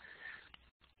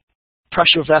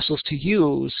pressure vessels to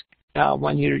use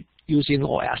when you're using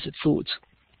low acid foods.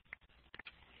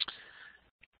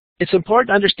 It's important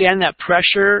to understand that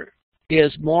pressure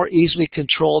is more easily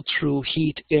controlled through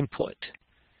heat input.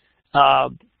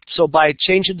 So by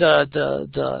changing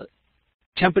the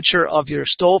temperature of your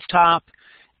stovetop,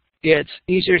 it's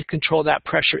easier to control that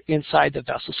pressure inside the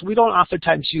vessel. So we don't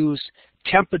oftentimes use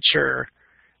temperature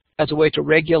as a way to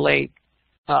regulate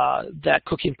that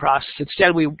cooking process.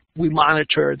 Instead, we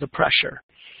monitor the pressure.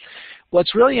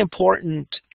 What's really important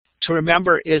to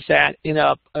remember is that in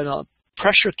a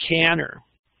pressure canner,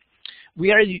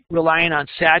 we are relying on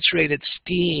saturated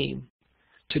steam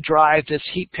to drive this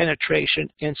heat penetration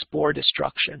and spore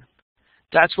destruction.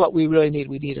 That's what we really need.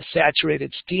 We need a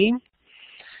saturated steam.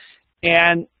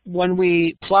 And when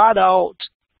we plot out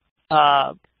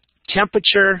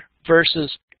temperature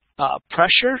versus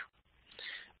pressure,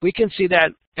 we can see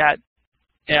that at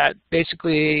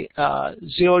basically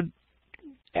 0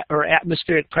 or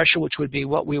atmospheric pressure, which would be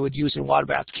what we would use in water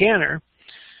bath canner,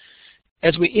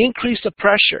 as we increase the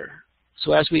pressure,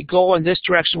 so as we go in this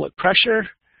direction with pressure,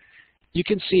 you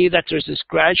can see that there's this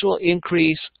gradual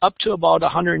increase up to about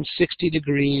 160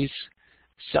 degrees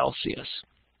Celsius.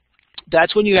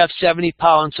 That's when you have 70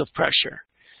 pounds of pressure.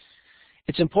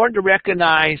 It's important to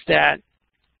recognize that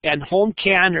in home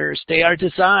canners, they are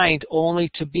designed only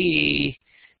to be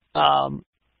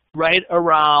right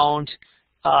around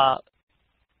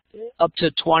up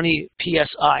to 20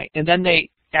 psi, and then they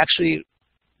actually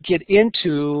get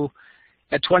into,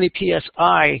 at 20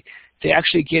 psi, they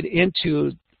actually get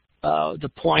into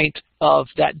the point of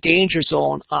that danger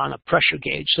zone on a pressure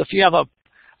gauge. So if you have a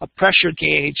pressure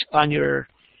gauge on your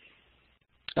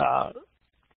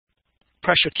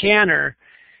pressure canner,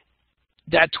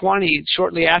 that 20,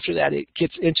 shortly after that, it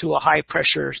gets into a high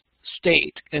pressure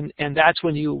state, and that's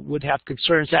when you would have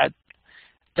concerns that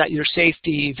your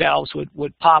safety valves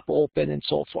would pop open and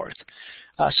so forth.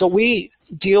 So we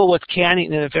deal with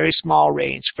canning in a very small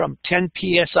range, from 10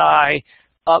 psi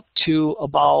up to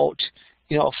about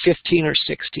 15 or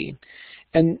 16.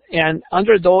 And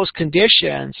under those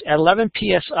conditions, at 11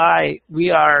 psi, we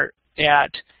are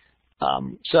at,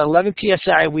 so at 11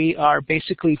 psi, we are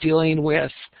basically dealing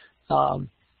with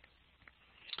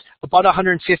about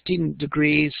 115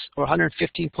 degrees or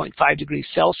 115.5 degrees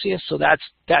Celsius. So that's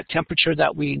that temperature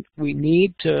that we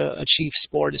need to achieve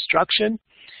spore destruction.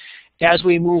 As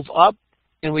we move up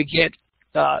and we get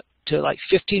to like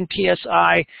 15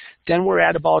 psi, then we're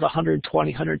at about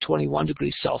 120, 121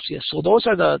 degrees Celsius. So those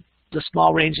are the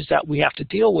small ranges that we have to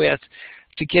deal with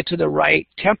to get to the right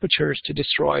temperatures to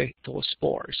destroy those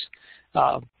spores.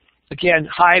 Again,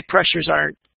 high pressures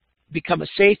become a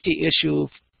safety issue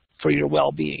for your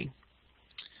well-being.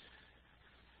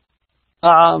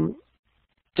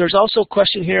 There's also a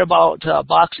question here about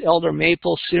box elder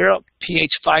maple syrup,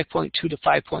 pH 5.2 to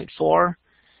 5.4.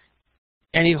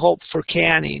 Any hope for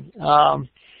canning? One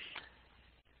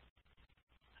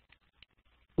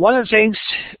of the things,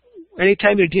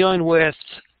 anytime you're dealing with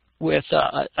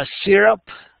a syrup,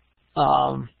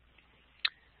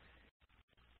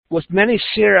 with many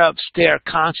syrups, they are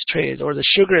concentrated, or the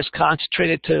sugar is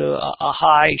concentrated to a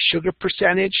high sugar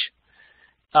percentage.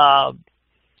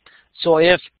 So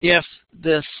if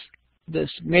this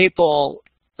maple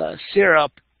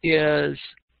syrup is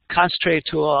concentrated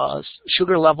to a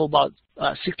sugar level about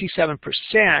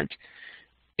 67%,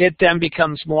 it then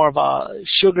becomes more of a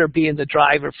sugar being the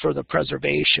driver for the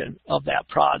preservation of that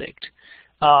product.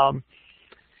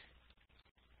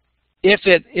 If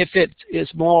it is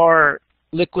more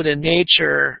liquid in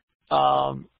nature,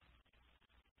 then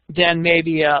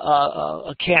maybe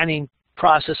a canning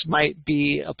process might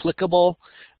be applicable,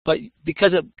 but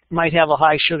because it might have a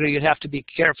high sugar, you'd have to be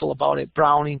careful about it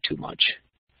browning too much.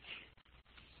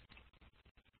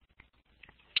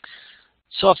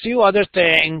 So a few other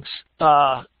things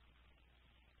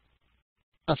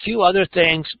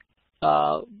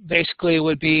basically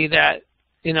would be that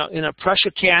in a pressure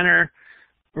canner,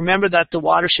 remember that the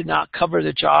water should not cover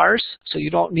the jars. So you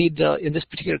don't need in this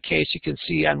particular case, you can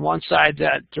see on one side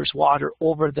that there's water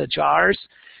over the jars.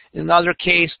 In another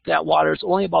case, that water is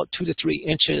only about 2 to 3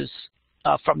 inches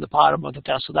from the bottom of the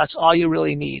vessel. That's all you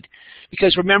really need.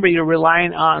 Because remember, you're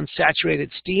relying on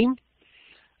saturated steam.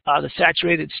 The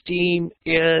saturated steam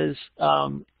is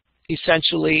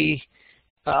essentially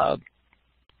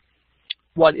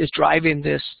what is driving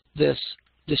this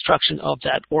destruction of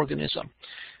that organism.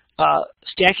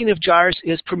 Stacking of jars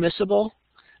is permissible.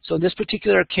 So in this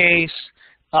particular case,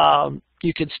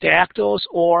 you can stack those,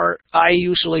 or I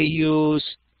usually use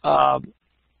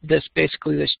this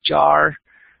jar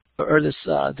or this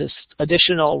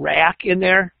additional rack in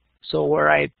there. So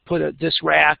where I put this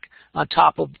rack on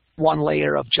top of one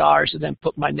layer of jars and then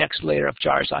put my next layer of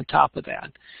jars on top of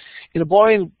that. In a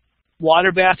boiling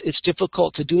water bath, it's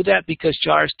difficult to do that because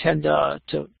jars tend to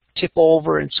tip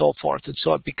over and so forth, and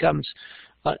so it becomes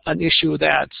an issue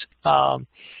that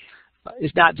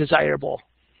is not desirable.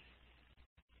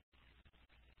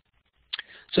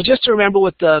 So just to remember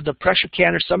with the pressure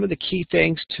canner, some of the key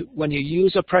things when you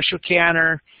use a pressure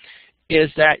canner is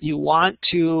that you want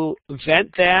to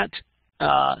vent that.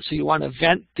 So you want to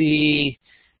vent the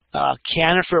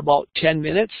canner for about 10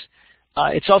 minutes.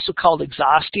 It's also called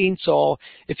exhausting. So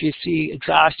if you see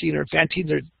exhausting or venting,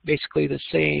 they're basically the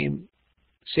same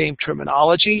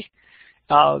terminology.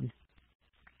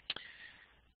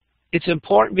 It's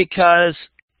important because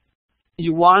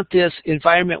you want this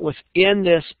environment within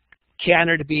this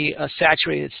canner to be a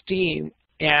saturated steam,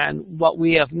 and what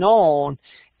we have known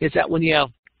is that when you have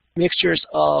mixtures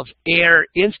of air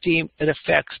in steam, it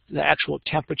affects the actual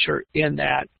temperature in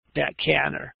that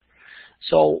canner.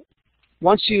 So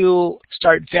once you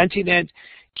start venting it,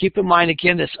 keep in mind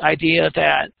again this idea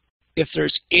that if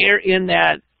there's air in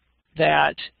that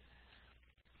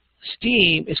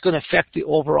steam, it's going to affect the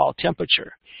overall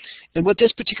temperature. And with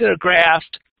this particular graph,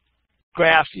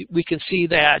 we can see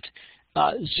that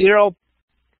 0%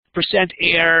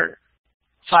 air,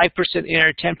 5%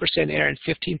 air, 10% air, and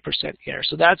 15% air.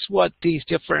 So that's what these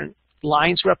different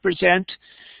lines represent.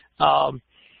 So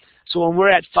when we're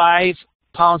at 5%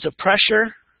 pounds of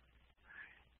pressure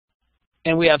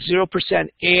and we have 0%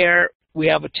 air, we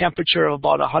have a temperature of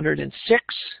about 106.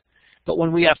 But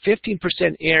when we have 15%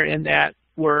 air in that,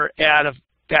 we're at a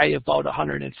value of about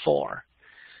 104.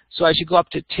 So as you go up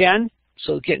to 10,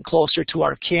 so getting closer to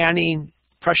our canning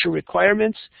pressure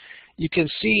requirements, you can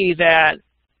see that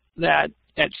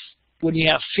when you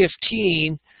have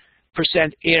 15%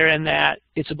 air in that,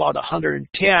 it's about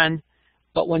 110.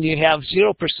 But when you have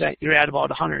 0%, you're at about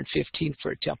 115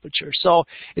 for a temperature. So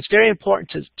it's very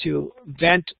important to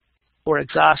vent or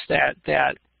exhaust that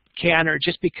canner,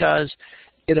 just because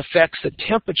it affects the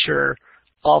temperature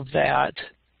of that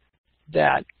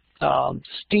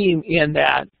steam in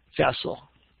that vessel.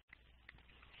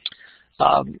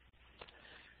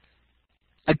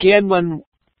 Again, when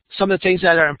some of the things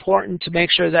that are important to make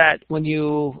sure that when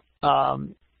you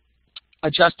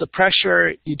adjust the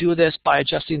pressure, you do this by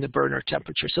adjusting the burner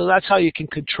temperature. So that's how you can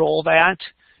control that.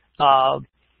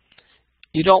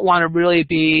 You don't want to really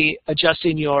be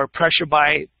adjusting your pressure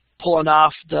by pulling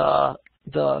off the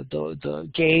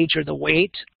gauge or the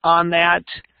weight on that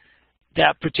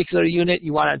particular unit.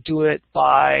 You want to do it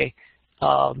by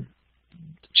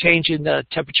changing the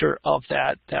temperature of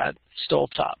that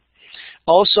stovetop.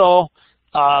 Also,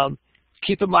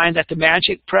 keep in mind that the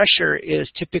magic pressure is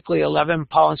typically 11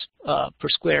 pounds per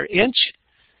square inch,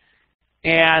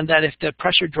 and that if the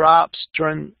pressure drops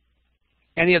during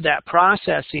any of that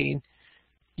processing,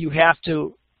 you have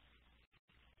to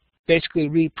basically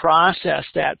reprocess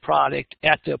that product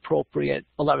at the appropriate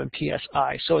 11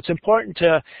 psi. So it's important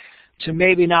to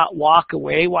maybe not walk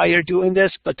away while you're doing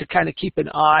this, but to kind of keep an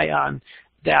eye on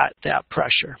that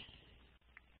pressure.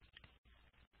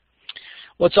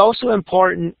 What's also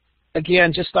important,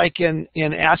 again, just like in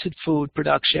acid food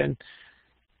production,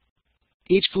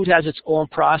 each food has its own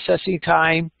processing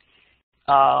time,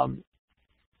 and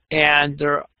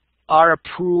there are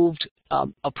approved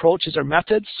approaches or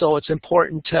methods, so it's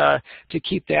important to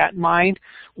keep that in mind.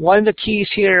 One of the keys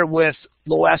here with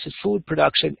low acid food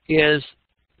production is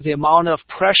the amount of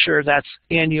pressure that's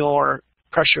in your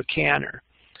pressure canner.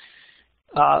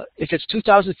 If it's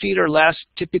 2,000 feet or less,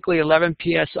 typically 11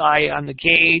 psi on the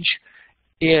gauge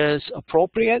is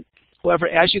appropriate. However,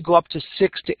 as you go up to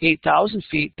 6,000 to 8,000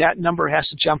 feet, that number has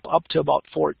to jump up to about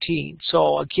 14.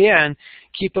 So again,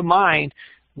 keep in mind,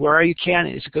 where are you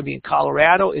canning? Is it going to be in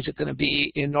Colorado? Is it going to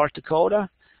be in North Dakota?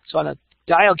 So on a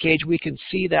dial gauge, we can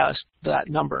see that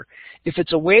number. If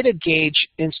it's a weighted gauge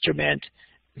instrument,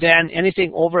 then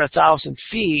anything over 1,000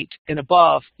 feet and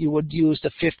above, you would use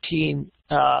the 15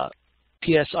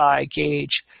 psi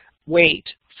gauge weight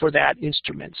for that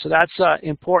instrument. So that's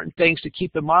important things to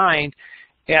keep in mind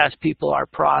as people are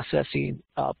processing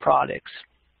products.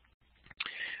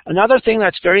 Another thing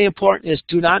that's very important is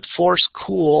do not force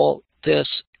cool this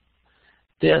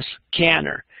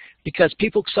canner, because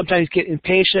people sometimes get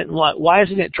impatient and why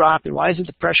isn't it dropping? Why isn't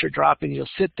the pressure dropping? You'll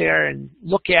sit there and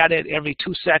look at it every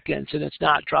 2 seconds and it's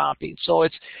not dropping. So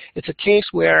it's a case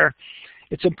where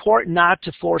it's important not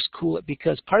to force cool it,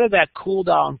 because part of that cool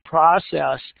down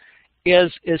process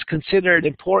is considered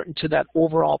important to that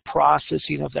overall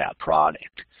processing of that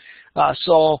product.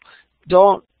 So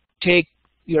don't take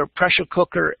your pressure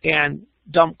cooker and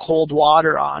dump cold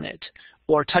water on it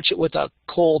or touch it with a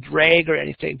cold rag or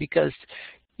anything, because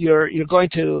you're going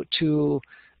to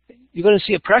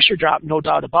see a pressure drop, no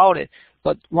doubt about it.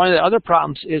 But one of the other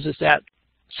problems is that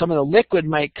some of the liquid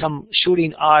might come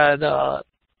shooting out of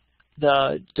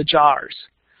the jars.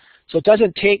 So it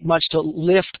doesn't take much to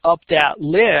lift up that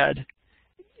lid,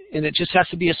 and it just has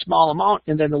to be a small amount,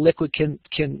 and then the liquid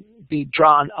can be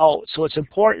drawn out. So it's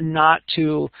important not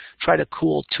to try to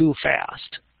cool too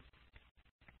fast.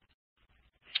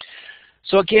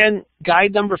 So again,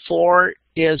 guide number 4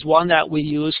 is one that we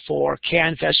use for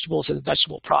canned vegetables and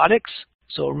vegetable products.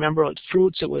 So remember, with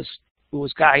fruits, it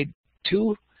was guide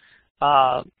 2.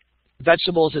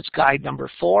 Vegetables, it's guide number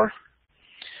 4.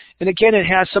 And again, it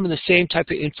has some of the same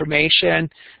type of information,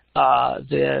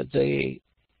 the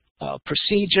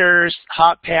procedures,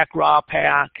 hot pack, raw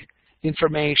pack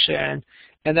information,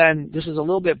 and then this is a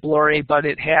little bit blurry, but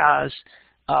it has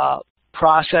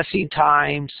processing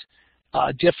times,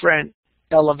 different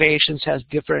elevations, has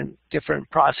different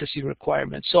processing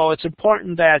requirements. So it's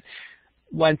important that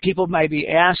when people maybe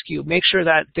ask you, make sure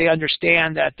that they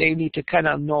understand that they need to kind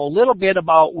of know a little bit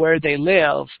about where they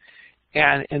live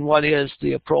and what is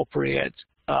the appropriate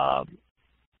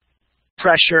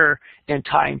pressure and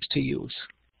times to use.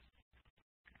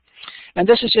 And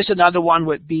this is just another one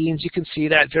with beans. You can see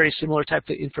that very similar type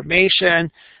of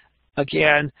information.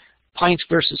 Again, pints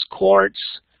versus quarts,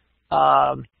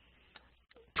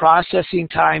 processing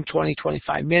time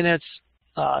 20-25 minutes,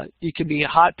 You can be a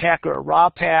hot pack or a raw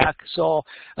pack. So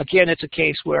again, it's a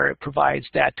case where it provides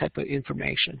that type of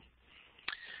information.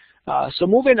 So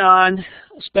moving on,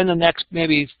 I'll spend the next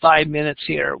maybe 5 minutes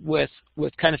here with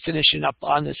kind of finishing up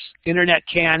on this internet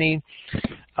canning.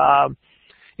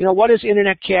 What is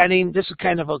internet canning? This is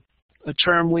kind of a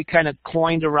term we kind of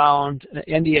coined around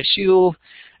NDSU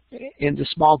in the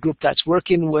small group that's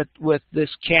working with this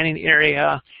canning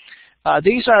area.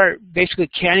 These are basically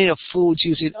canning of foods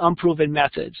using unproven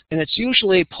methods, and it's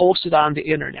usually posted on the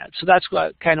internet. So that's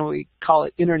what kind of we call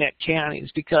it internet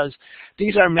cannings, because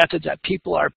these are methods that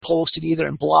people are posting either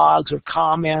in blogs or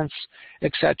comments,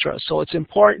 etc. So it's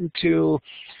important to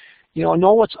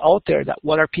know what's out there, that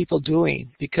what are people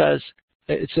doing, because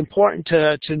it's important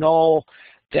to know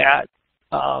that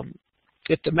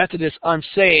if the method is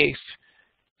unsafe,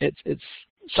 it's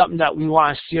something that we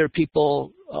want to steer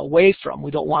people away from. We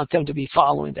don't want them to be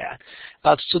following that.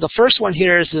 So the first one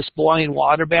here is this boiling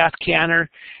water bath canner,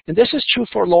 and this is true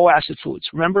for low acid foods.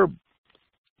 Remember,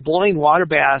 boiling water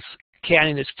bath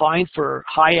canning is fine for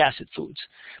high acid foods,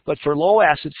 but for low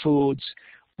acid foods,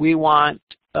 we want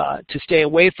to stay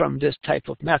away from this type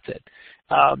of method.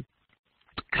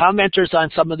 Commenters on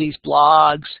some of these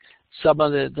blogs, some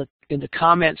of in the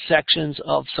comment sections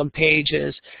of some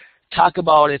pages, talk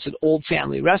about it's an old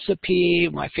family recipe,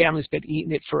 my family's been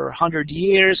eating it for 100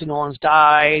 years and no one's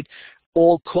died,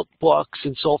 old cookbooks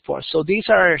and so forth. So these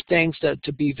are things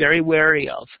to be very wary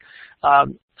of.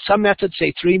 Some methods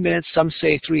say 3 minutes, some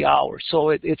say 3 hours. So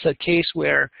it's a case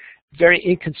where very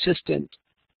inconsistent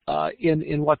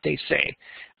in what they say.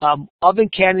 Oven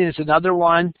canning is another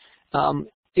one.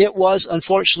 It was,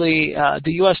 unfortunately,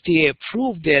 the USDA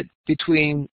approved it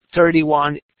between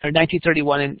 1931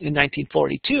 and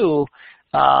 1942,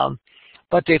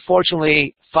 but they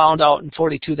fortunately found out in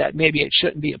 42 that maybe it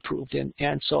shouldn't be approved,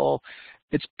 and so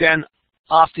it's been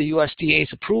off the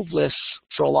USDA's approved list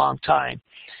for a long time.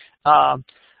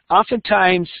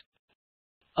 Oftentimes,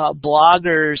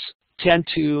 bloggers tend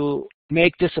to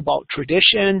make this about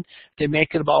tradition. They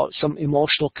make it about some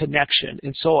emotional connection,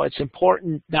 and so it's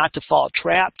important not to fall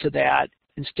trap to that.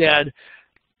 Instead,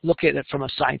 look at it from a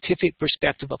scientific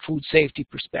perspective, a food safety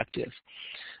perspective.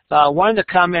 One of the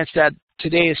comments that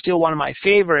today is still one of my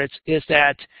favorites is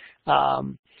that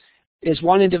is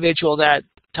one individual that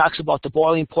talks about the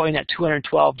boiling point at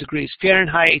 212 degrees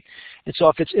Fahrenheit, and so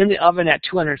if it's in the oven at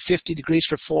 250 degrees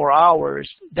for 4 hours,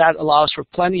 that allows for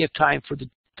plenty of time for the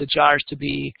jars to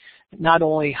be not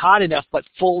only hot enough, but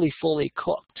fully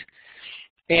cooked.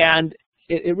 And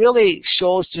it really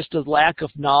shows just a lack of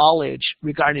knowledge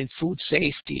regarding food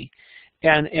safety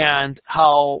and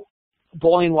how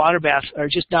boiling water baths are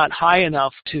just not high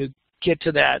enough to get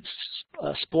to that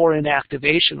spore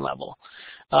inactivation level.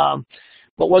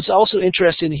 But what's also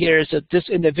interesting here is that this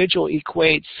individual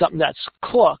equates something that's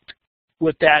cooked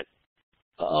with that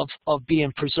of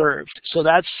being preserved. So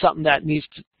that's something that you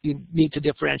need to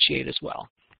differentiate as well.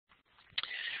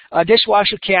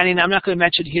 Dishwasher canning, I'm not going to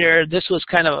mention here. This was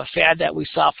kind of a fad that we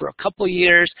saw for a couple of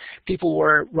years. People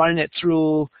were running it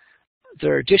through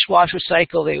their dishwasher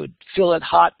cycle. They would fill it,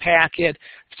 hot pack it,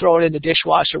 throw it in the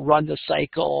dishwasher, run the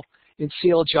cycle in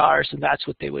sealed jars, and that's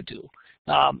what they would do.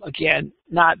 Again,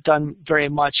 not done very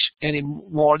much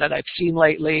anymore that I've seen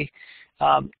lately.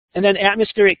 And then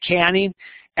atmospheric canning.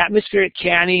 Atmospheric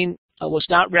canning was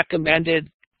not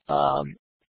recommended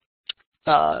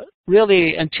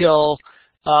really until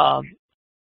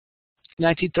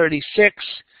 1936.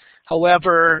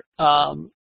 However,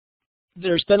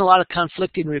 there's been a lot of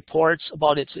conflicting reports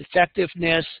about its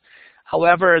effectiveness.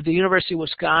 However, the University of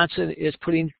Wisconsin is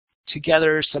putting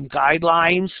together some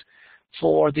guidelines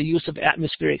for the use of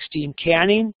atmospheric steam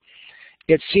canning.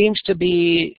 It seems to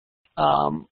be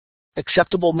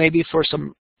acceptable maybe for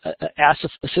some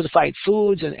acidified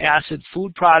foods and acid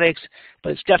food products,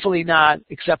 but it's definitely not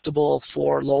acceptable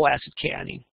for low acid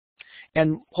canning.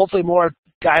 And hopefully more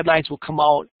guidelines will come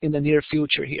out in the near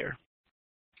future here.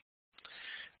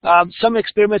 Some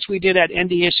experiments we did at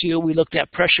NDSU, we looked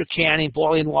at pressure canning,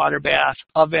 boiling water bath,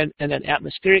 oven, and then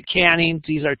atmospheric canning.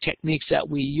 These are techniques that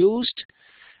we used.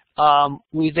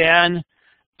 We then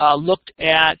looked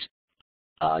at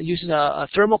using a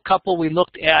thermocouple. We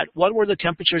looked at what were the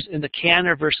temperatures in the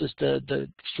canner versus the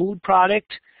food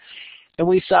product. And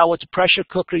we saw with the pressure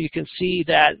cooker, you can see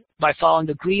that by following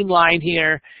the green line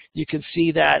here, you can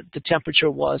see that the temperature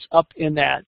was up in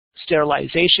that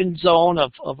sterilization zone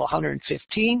of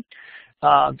 115.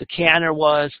 The canner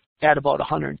was at about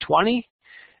 120.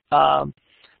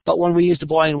 But when we used the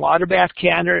boiling water bath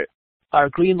canner, our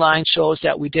green line shows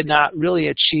that we did not really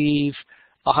achieve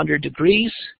 100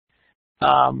 degrees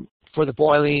for the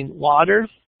boiling water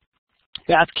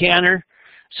bath canner.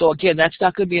 So again, that's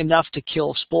not going to be enough to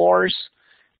kill spores.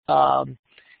 And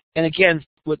again,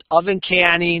 with oven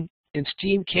canning and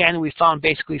steam canning, we found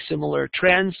basically similar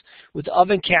trends. With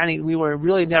oven canning, we were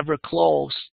really never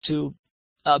close to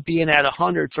being at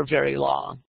 100 for very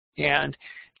long. And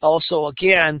also,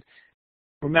 again,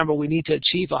 remember, we need to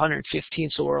achieve 115,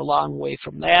 so we're a long way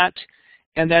from that.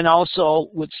 And then also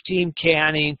with steam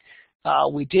canning,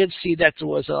 we did see that there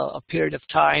was a period of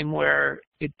time where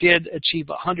it did achieve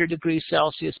 100 degrees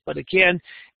Celsius, but again,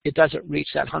 it doesn't reach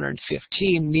that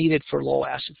 115 needed for low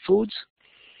acid foods.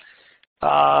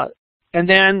 And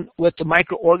then with the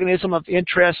microorganism of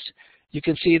interest, you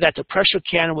can see that the pressure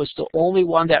canner was the only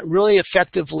one that really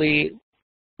effectively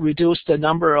reduced the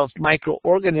number of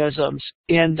microorganisms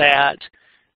in that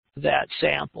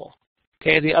sample.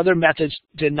 Okay, the other methods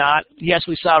did not. Yes,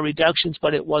 we saw reductions,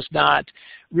 but it was not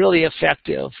really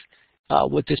effective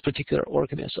with this particular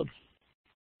organism.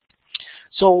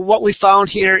 So what we found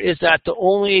here is that the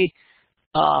only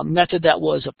method that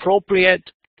was appropriate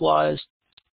was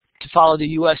to follow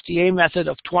the USDA method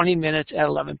of 20 minutes at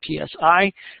 11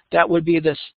 psi. That would be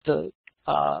the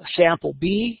sample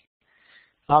B.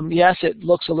 Yes, it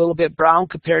looks a little bit brown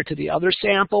compared to the other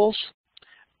samples,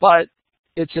 but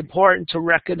it's important to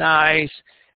recognize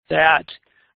that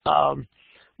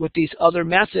with these other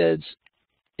methods,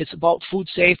 it's about food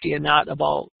safety and not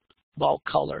about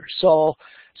color. So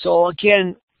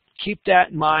again, keep that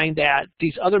in mind that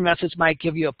these other methods might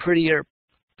give you a prettier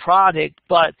product,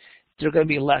 but they're going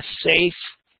to be less safe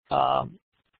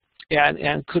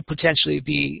and could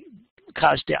potentially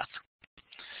cause death.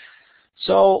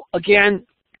 So again,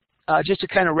 just to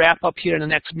kind of wrap up here in the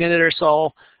next minute or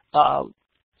so,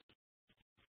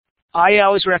 I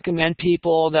always recommend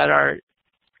people that are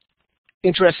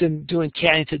interested in doing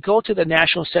canning to go to the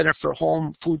National Center for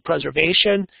Home Food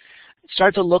Preservation,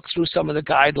 start to look through some of the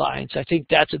guidelines. I think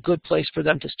that's a good place for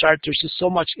them to start. There's just so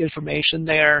much information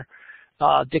there.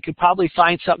 They could probably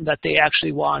find something that they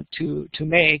actually want to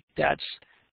make that's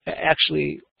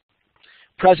actually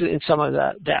present in some of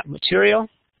that material.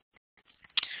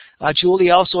 Julie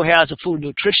also has a food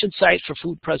nutrition site for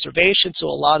food preservation, so a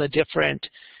lot of different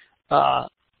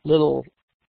little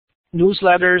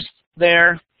newsletters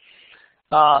there.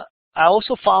 I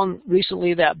also found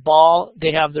recently that Ball,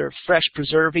 they have their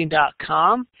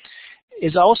freshpreserving.com,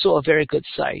 is also a very good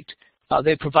site.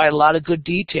 They provide a lot of good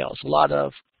details, a lot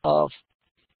of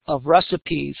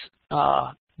recipes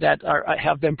that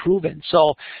have been proven.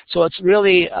 So it's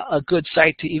really a good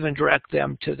site to even direct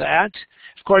them to that.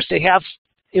 Of course, they have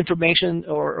information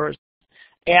or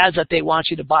ads that they want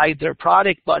you to buy their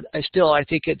product, but I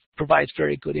think it provides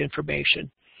very good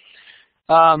information.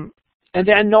 And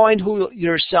then knowing who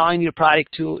you're selling your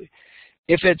product to.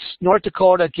 If it's North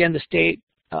Dakota, again, the state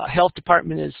health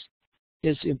department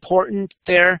is important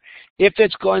there. If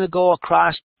it's going to go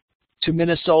across to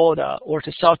Minnesota or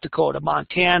to South Dakota,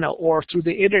 Montana, or through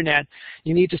the internet,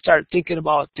 you need to start thinking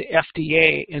about the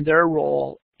FDA and their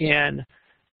role in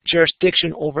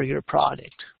jurisdiction over your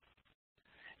product.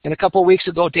 And a couple of weeks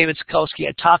ago, David Sikowski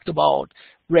had talked about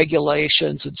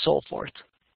regulations and so forth.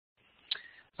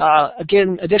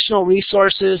 Again, additional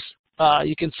resources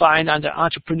you can find on the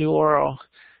entrepreneurial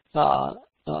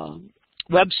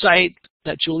website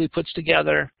that Julie puts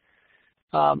together.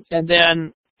 And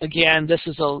then, again, this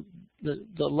is the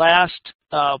last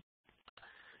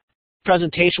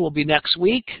presentation will be next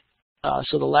week.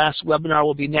 So the last webinar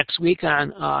will be next week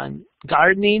on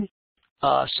gardening.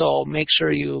 So make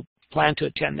sure you plan to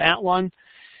attend that one.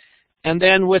 And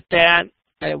then with that,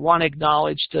 I want to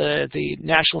acknowledge the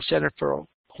National Center for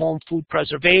Home Food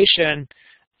Preservation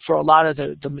for a lot of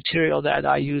the material that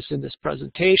I used in this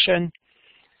presentation.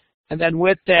 And then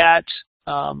with that,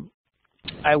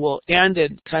 I will end,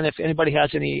 and kind of if anybody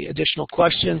has any additional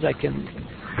questions, I can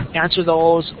answer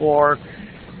those, or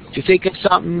if you think of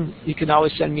something, you can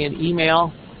always send me an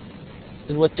email.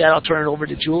 And with that, I'll turn it over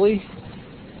to Julie.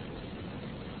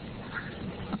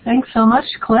 Thanks so much,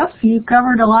 Cliff. You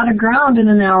covered a lot of ground in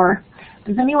an hour.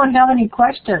 Does anyone have any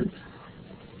questions?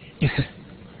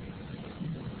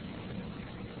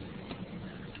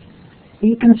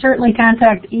 You can certainly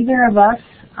contact either of us.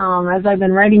 As I've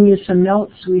been writing you some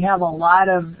notes, we have a lot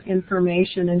of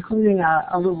information, including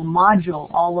a little module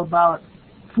all about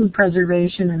food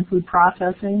preservation and food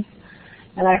processing.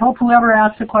 And I hope whoever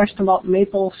asked a question about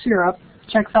maple syrup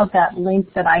checks out that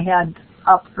link that I had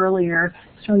up earlier.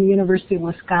 It's from the University of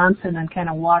Wisconsin and kind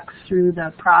of walks through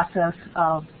the process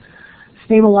of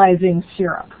stabilizing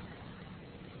syrup.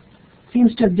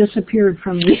 Seems to have disappeared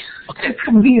from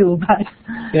view, but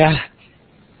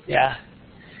yeah.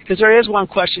 Because there is one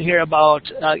question here about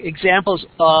examples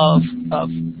of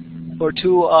or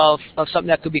two of something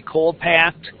that could be cold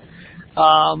packed.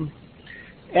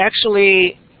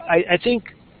 Actually, I think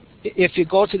if you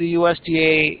go to the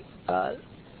USDA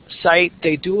site,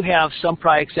 they do have some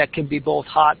products that can be both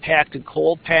hot packed and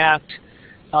cold packed.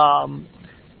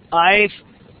 I've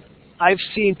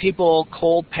seen people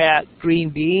cold pack green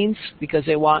beans because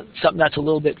they want something that's a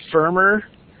little bit firmer.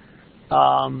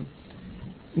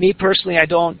 Me personally, I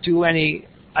don't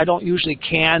usually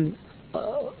can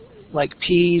like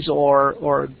peas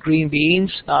or green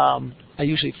beans. I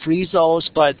usually freeze those,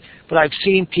 but I've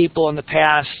seen people in the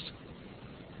past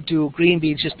do green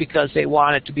beans just because they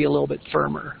want it to be a little bit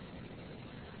firmer.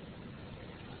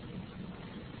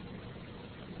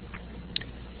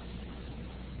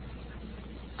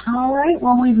 All right.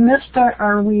 Well, we've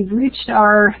reached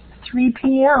our 3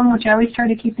 p.m., which I always try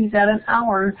to keep these at an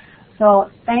hour.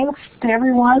 So thanks to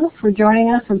everyone for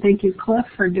joining us, and thank you, Cliff,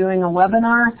 for doing a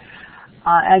webinar.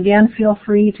 Again, feel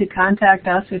free to contact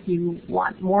us if you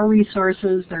want more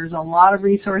resources. There's a lot of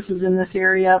resources in this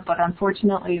area, but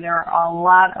unfortunately there are a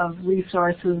lot of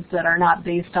resources that are not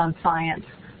based on science.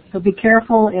 So be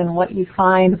careful in what you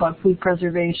find about food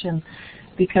preservation,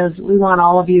 because we want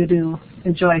all of you to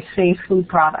enjoy safe food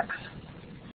products.